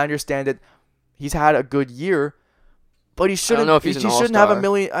Rose, I understand it. He's had a good year, but he shouldn't. know if he's he an shouldn't have all-star. $1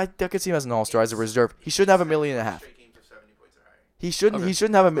 million. I could see him as an all-star as a reserve. He shouldn't have $1.5 million. He shouldn't. Okay. He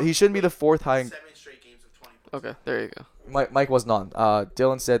shouldn't have. He shouldn't be the 4th high. Okay, there you go. Mike wasn't on.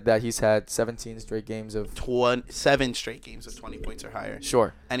 Dylan said that he's had 17 straight games of. 7 straight games of 20 points or higher.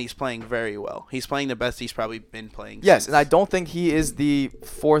 Sure. And he's playing very well. He's playing the best he's probably been playing. Yes, since. and I don't think he is the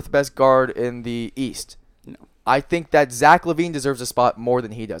 4th best guard in the East. No. I think that Zach LaVine deserves a spot more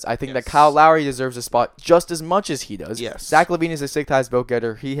than he does. I think that Yes. Kyle Lowry deserves a spot just as much as he does. Yes. Zach LaVine is the 6th highest vote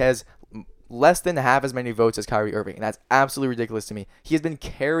getter. He has less than half as many votes as Kyrie Irving, and that's absolutely ridiculous to me. He has been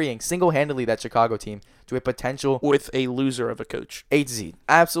carrying single-handedly that Chicago team to a potential With a loser of a coach. 8 seed.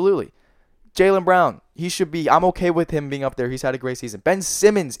 Absolutely. Jaylen Brown, he should be. I'm okay with him being up there. He's had a great season. Ben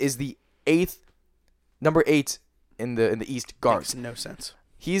Simmons is the number 8 in the East guards. Makes no sense.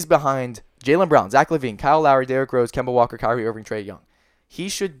 He's behind Jaylen Brown, Zach LaVine, Kyle Lowry, Derrick Rose, Kemba Walker, Kyrie Irving, Trae Young. He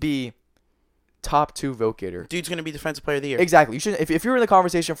should be top 2 vote getter. Dude's going to be Defensive Player of the Year. Exactly. You should. If you're in the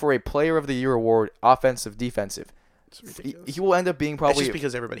conversation for a Player of the Year award, offensive, defensive, It's ridiculous. he will end up being It's probably. just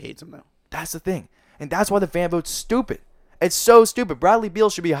because everybody hates him, though. That's the thing, and that's why the fan vote's stupid. It's so stupid. Bradley Beal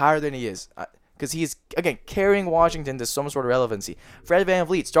should be higher than he is. Because he's, again, carrying Washington to some sort of relevancy. Fred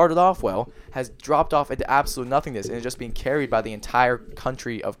VanVleet started off well, has dropped off into absolute nothingness, and is just being carried by the entire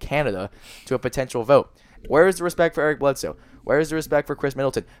country of Canada to a potential vote. Where is the respect for Eric Bledsoe? Where is the respect for Chris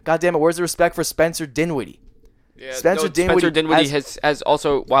Middleton? God damn it, where's the respect for Spencer Dinwiddie? Yeah, Spencer Dinwiddie has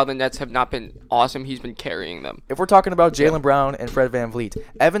also, while the Nets have not been awesome, he's been carrying them. If we're talking about Jaylen Brown and Fred VanVleet,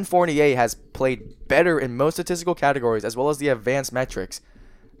 Evan Fournier has played better in most statistical categories, as well as the advanced metrics,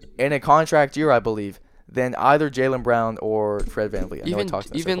 in a contract year, I believe, than either Jaylen Brown or Fred VanVleet. I know I talked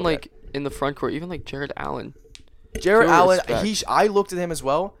about this Even before. like in the front court, even like Jared Allen. Jared Pure Allen, respect. I looked at him as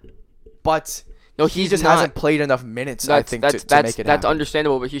well, but No, he he's just not. hasn't played enough minutes, I think, to make it that's happen.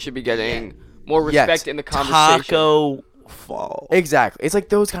 understandable, but he should be getting more Yes. respect in the conversation. Taco Fall. Exactly. It's like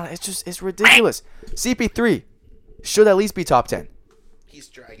those kind of, it's ridiculous. CP3 should at least be top 10. He's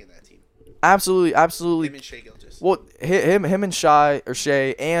dragging that team. Absolutely. Him and Shea Gilgeous. Well, him and Shea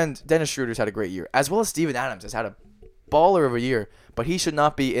and Dennis Schroeder's had a great year, as well as Steven Adams has had a baller of a year, but he should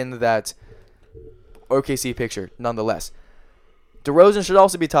not be in that OKC picture nonetheless. DeRozan should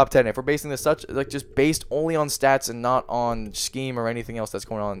also be top 10 if we're basing this just based only on stats and not on scheme or anything else that's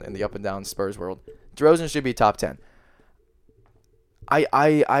going on in the up and down Spurs world. DeRozan should be top 10.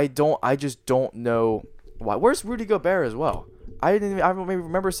 I just don't know why. Where's Rudy Gobert as well? I don't even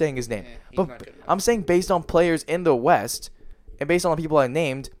remember saying his name. he's not But good enough. I'm saying based on players in the West and based on the people I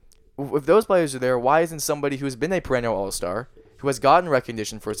named, if those players are there, why isn't somebody who's been a perennial All-Star, who has gotten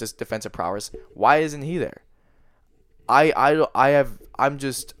recognition for his defensive prowess, why isn't he there? I'm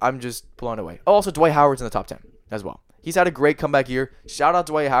just blown away. Oh, also Dwight Howard's in the top 10 as well. He's had a great comeback year. Shout out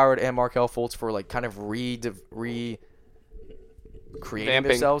Dwight Howard and Markelle Fultz for like kind of revamping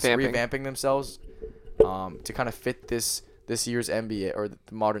themselves to kind of fit this year's NBA or the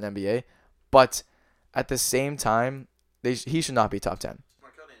modern NBA. But at the same time, he should not be top 10.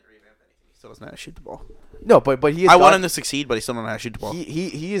 Markelle didn't revamp anything. He still doesn't know how to shoot the ball. No, but he is. I want him to succeed, but he still doesn't know how to shoot the ball.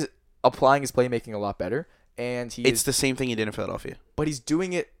 He is applying his playmaking a lot better, and It's the same thing he did in Philadelphia. but he's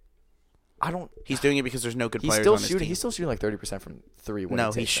doing it. He's doing it because there's no good He's players still on his shooting. team. He's still shooting like 30% from three. When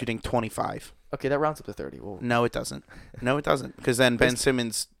No, he he's takes it. shooting 25. Okay, that rounds up to 30. Well, No, it doesn't. No, it doesn't. Because then Ben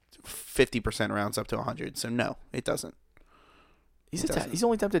Simmons 50% rounds up to 100. So no, it doesn't. he's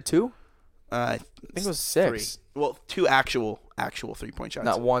only attempted 2. I think it was 6. Well, 2 actual 3-point shots.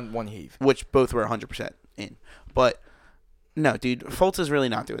 Not one heave. Which both were 100% in. But no, dude, Fultz is really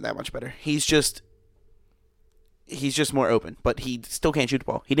not doing that much better. He's just more open, but he still can't shoot the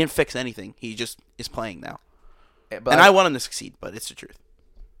ball. He didn't fix anything. He just is playing now. But And I want him to succeed, but it's the truth.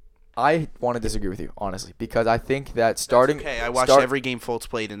 I want to disagree with you, honestly, because I think that starting. Okay, I watched every game Fultz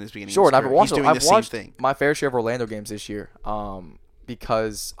played in his beginning. Sure, of his and career. He's doing the same watched thing. my fair share of Orlando games this year,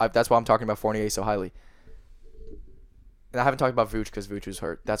 because that's why I'm talking about Fournier so highly. And I haven't talked about Vooch because Vooch was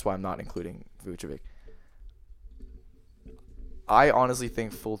hurt. That's why I'm not including Vucevic. I honestly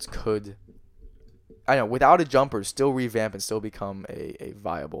think Fultz could, I know, without a jumper, still revamp and still become a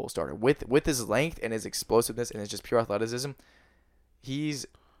viable starter. With his length and his explosiveness and his just pure athleticism, he's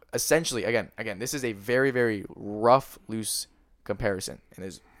essentially, again, this is a very, very rough, loose comparison. And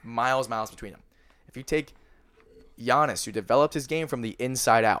there's miles between them. If you take Giannis, who developed his game from the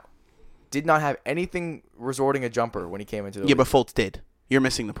inside out, did not have anything resorting a jumper when he came into the league. But Fultz did. You're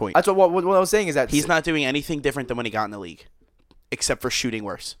missing the point. That's what I was saying is that He's not doing anything different than when he got in the league, except for shooting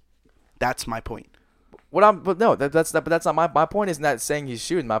worse. That's my point. But that's not my point. Is not saying he's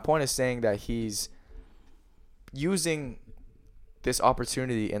shooting. My point is saying that he's using this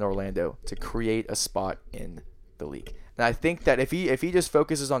opportunity in Orlando to create a spot in the league. And I think that if he just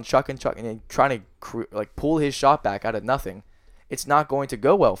focuses on chucking and trying to pull his shot back out of nothing, it's not going to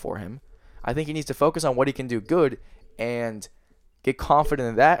go well for him. I think he needs to focus on what he can do good and get confident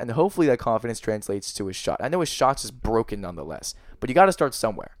in that, and hopefully that confidence translates to his shot. I know his shot's is broken nonetheless, but you got to start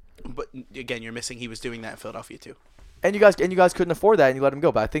somewhere. But again, you're missing. He was doing that in Philadelphia too. And you guys couldn't afford that, and you let him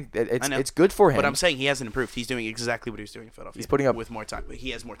go. But I think it's good for him. But I'm saying he hasn't improved. He's doing exactly what he was doing in Philadelphia. He's putting up with more time. But he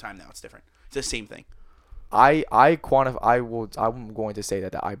has more time now. It's different. It's the same thing. I'm going to say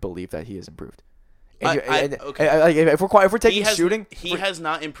that I believe that he has improved. If we're taking shooting, he has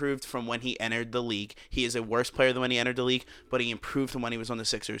not improved from when he entered the league. He is a worse player than when he entered the league, but he improved from when he was on the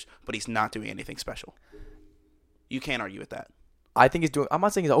Sixers. But he's not doing anything special. You can't argue with that. I think he's doing. I'm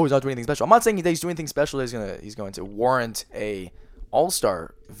not saying he's always not doing anything special. I'm not saying that he's doing anything special that he's going to warrant a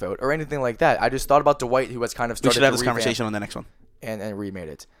All-Star vote or anything like that. I just thought about Dwight, who has kind of started. We should have this conversation on the next one and remade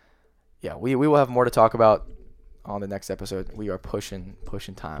it. Yeah, we will have more to talk about on the next episode. We are pushing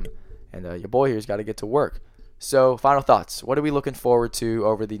time. And your boy here's got to get to work. So, final thoughts. What are we looking forward to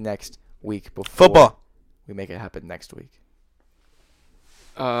over the next week before football we make it happen next week?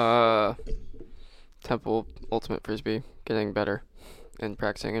 Temple Ultimate Frisbee, getting better and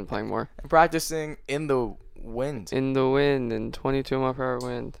practicing and playing more. And practicing in the wind. In the wind, and 22 mile per hour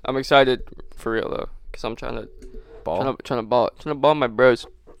wind. I'm excited for real though, because I'm trying to ball my bros.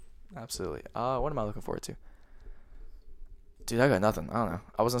 Absolutely. What am I looking forward to? Dude, I got nothing. I don't know.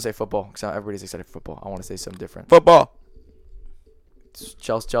 I was going to say football because everybody's excited for football. I want to say something different. Football. It's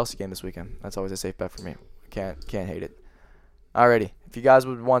Chelsea game this weekend. That's always a safe bet for me. Can't hate it. Alrighty. If you guys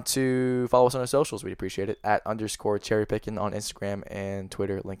would want to follow us on our socials, we'd appreciate it. @_cherrypicking on Instagram and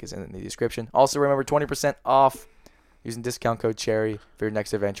Twitter. Link is in the description. Also, remember 20% off using discount code CHERRY for your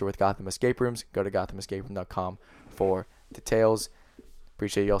next adventure with Gotham Escape Rooms. Go to GothamEscapeRoom.com for details.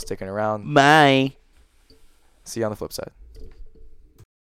 Appreciate y'all sticking around. Bye. See you on the flip side.